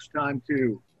up next time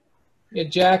too. Yeah,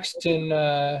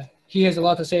 Jackson, he has a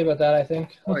lot to say about that, I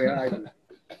think. Oh yeah, I do.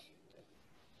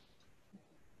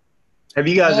 Have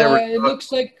you guys ever? It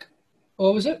looks like.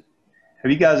 What was it?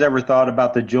 Have you guys ever thought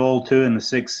about the Joel 2 and the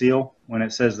sixth seal when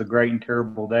it says the great and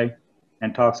terrible day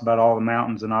and talks about all the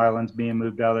mountains and islands being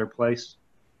moved out of their place?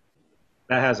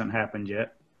 That hasn't happened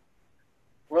yet.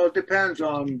 Well, it depends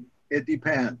on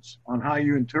how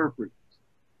you interpret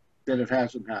that it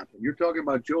hasn't happened. You're talking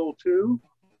about Joel 2?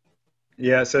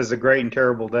 Yeah, it says the great and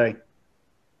terrible day.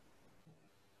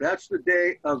 That's the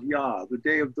day of Yah, the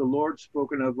day of the Lord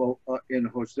spoken of in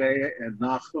Hosea and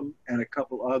Nahum and a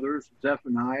couple others,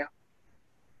 Zephaniah.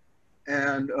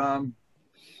 And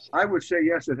I would say,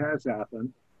 yes, it has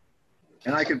happened.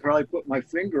 And I can probably put my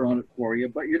finger on it for you,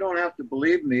 but you don't have to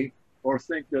believe me or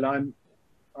think that I'm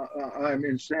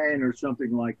insane or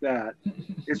something like that.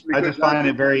 It's because I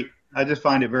just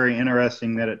find it very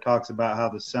interesting that it talks about how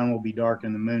the sun will be dark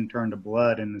and the moon turned to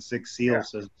blood, and the sixth seal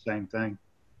says the same thing.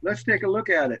 Let's take a look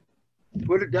at it.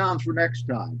 Put it down for next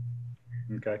time.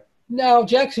 Okay. Now,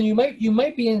 Jackson, you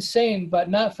might be insane,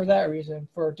 but not for that reason,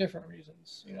 for different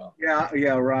reasons, you know.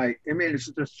 Yeah, right. I mean,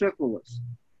 it's the syphilis.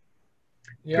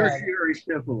 Yeah. Tertiary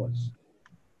syphilis.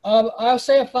 I'll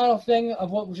say a final thing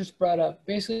of what was just brought up.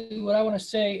 Basically, what I want to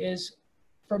say is,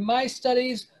 from my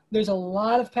studies, there's a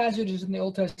lot of passages in the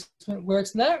Old Testament where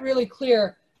it's not really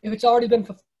clear if it's already been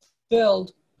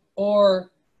fulfilled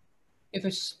or if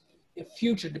it's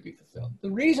future to be fulfilled. The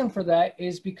reason for that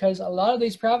is because a lot of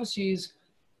these prophecies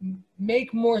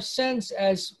make more sense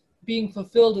as being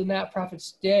fulfilled in that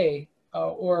prophet's day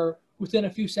or within a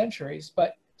few centuries,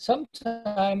 but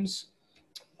sometimes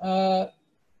the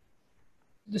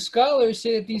scholars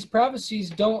say that these prophecies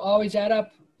don't always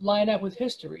line up with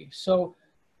history. So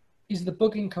is the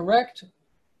book incorrect,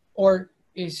 or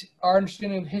is our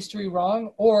understanding of history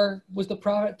wrong, or was the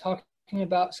prophet talking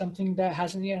about something that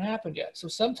hasn't yet happened yet? So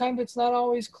sometimes it's not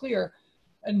always clear,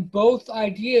 and both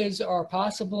ideas are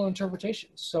possible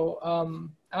interpretations. So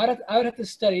I would have to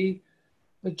study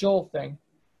the Joel thing,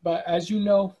 but as you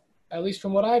know, at least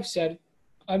from what I've said,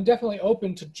 I'm definitely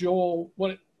open to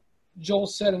what Joel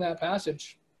said in that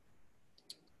passage,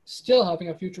 still having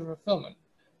a future fulfillment.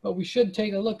 But we should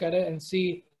take a look at it and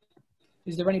see,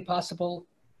 is there any possible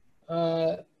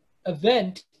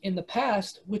event in the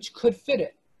past which could fit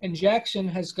it? And Jackson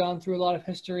has gone through a lot of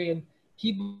history, and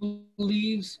he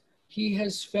believes he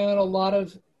has found a lot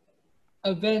of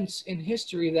events in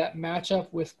history that match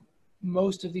up with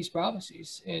most of these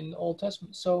prophecies in the Old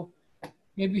Testament. So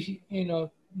maybe,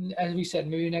 as we said,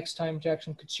 maybe next time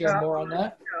Jackson could share more on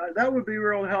that. Yeah, that would be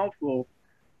real helpful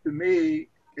to me,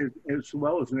 as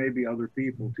well as maybe other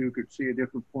people too could see a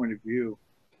different point of view.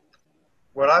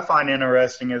 What I find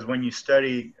interesting is when you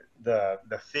study the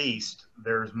feast,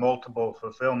 there's multiple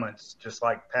fulfillments, just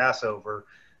like Passover.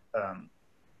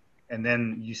 And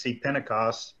then you see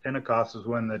Pentecost. Pentecost is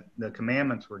when the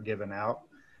commandments were given out.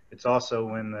 It's also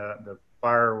when the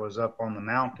fire was up on the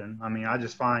mountain. I mean, I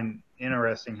just find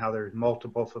interesting how there's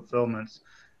multiple fulfillments.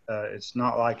 It's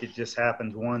not like it just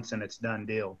happens once and it's done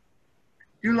deal.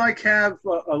 Do you have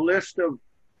a list of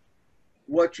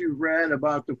what you've read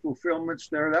about the fulfillments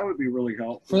there? That would be really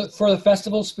helpful. For the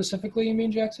festivals specifically, you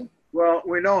mean, Jackson? Well,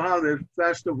 we know how the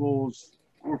festivals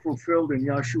were fulfilled in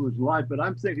Yeshua's life, but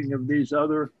I'm thinking of these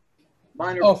other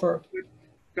minor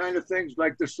kind of things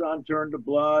like the sun turned to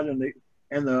blood and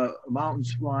the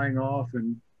mountains flying off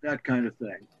and that kind of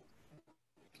thing.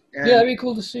 And yeah, that'd be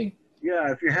cool to see.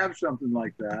 Yeah, if you have something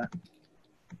like that.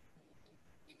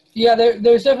 Yeah,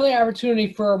 there's definitely an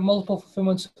opportunity for multiple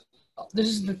fulfillments. This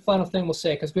is the final thing we'll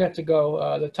say because we have to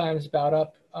go. The time is about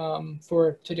up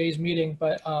for today's meeting,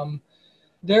 but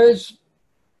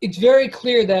it's very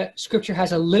clear that Scripture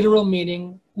has a literal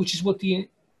meaning, which is what the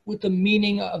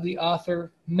meaning of the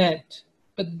author meant.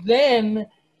 But then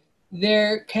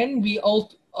there can be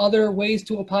other ways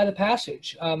to apply the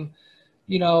passage.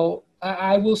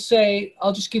 I will say,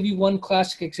 I'll just give you one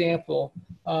classic example.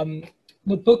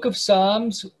 The book of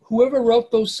Psalms, whoever wrote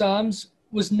those Psalms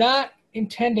was not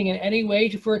intending in any way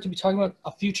for it to be talking about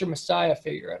a future Messiah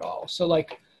figure at all. So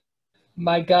like,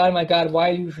 my God,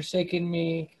 why have you forsaken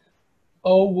me?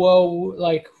 Oh, woe,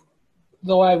 like,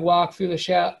 though I walk through the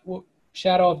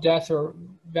shadow of death or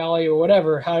valley or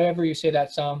whatever, however you say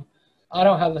that Psalm. I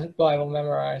don't have the Bible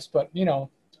memorized, but,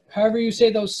 however you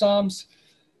say those Psalms,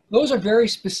 those are very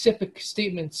specific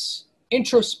statements,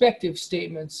 introspective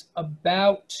statements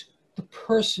about the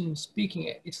person speaking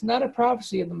it. It's not a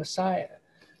prophecy of the Messiah,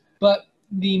 but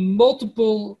the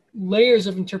multiple layers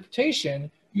of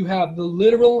interpretation you have the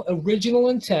literal original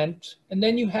intent, and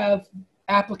then you have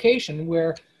application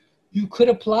where you could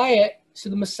apply it to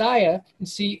the Messiah and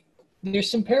see there's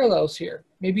some parallels here.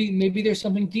 Maybe there's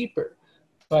something deeper.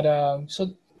 But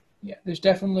so yeah, there's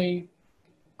definitely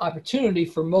opportunity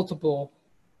for multiple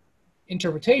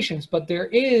interpretations, but there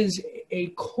is a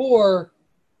core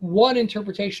one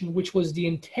interpretation which was the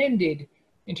intended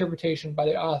interpretation by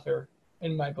the author,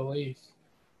 in my belief.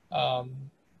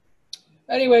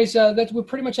 Anyways, we're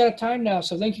pretty much out of time now,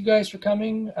 so thank you guys for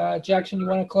coming. Jackson, you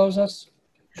want to close us?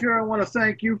 Sure, I want to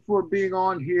thank you for being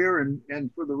on here,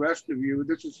 and for the rest of you.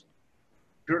 This is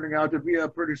turning out to be a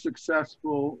pretty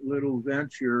successful little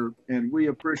venture, and we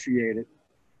appreciate it.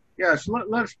 Yes,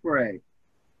 let's pray.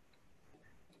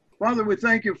 Father, we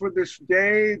thank you for this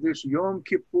day, this Yom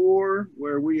Kippur,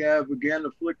 where we have again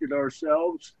afflicted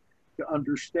ourselves to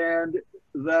understand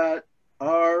that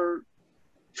our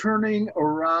turning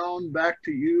around back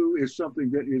to you is something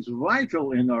that is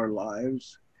vital in our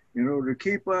lives in order to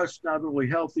keep us not only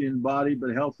healthy in body,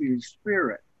 but healthy in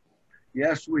spirit.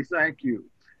 Yes, we thank you.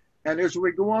 And as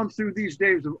we go on through these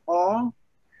days of awe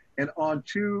and on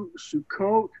to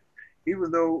Sukkot,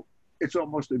 even though it's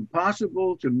almost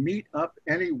impossible to meet up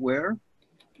anywhere,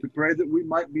 we pray that we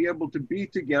might be able to be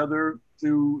together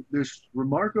through this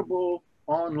remarkable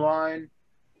online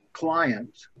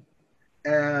client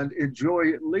and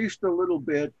enjoy at least a little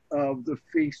bit of the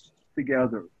feast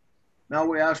together. Now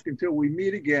we ask until we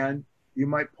meet again, you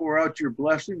might pour out your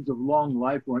blessings of long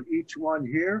life on each one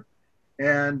here.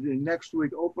 And next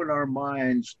week, open our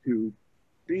minds to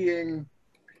being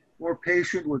more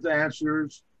patient with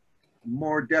answers,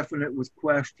 more definite with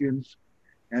questions.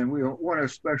 And we want to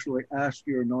especially ask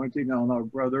your anointing on our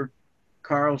brother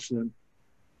Carlson,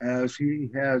 as he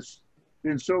has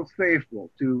been so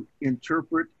faithful to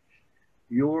interpret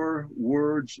your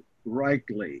words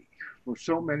rightly for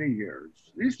so many years.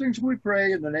 These things we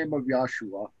pray in the name of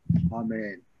Yahshua.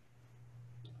 Amen.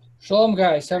 Shalom,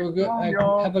 guys. Have a Shalom,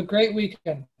 y'all. great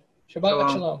weekend. Shabbat Shalom.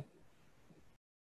 shalom.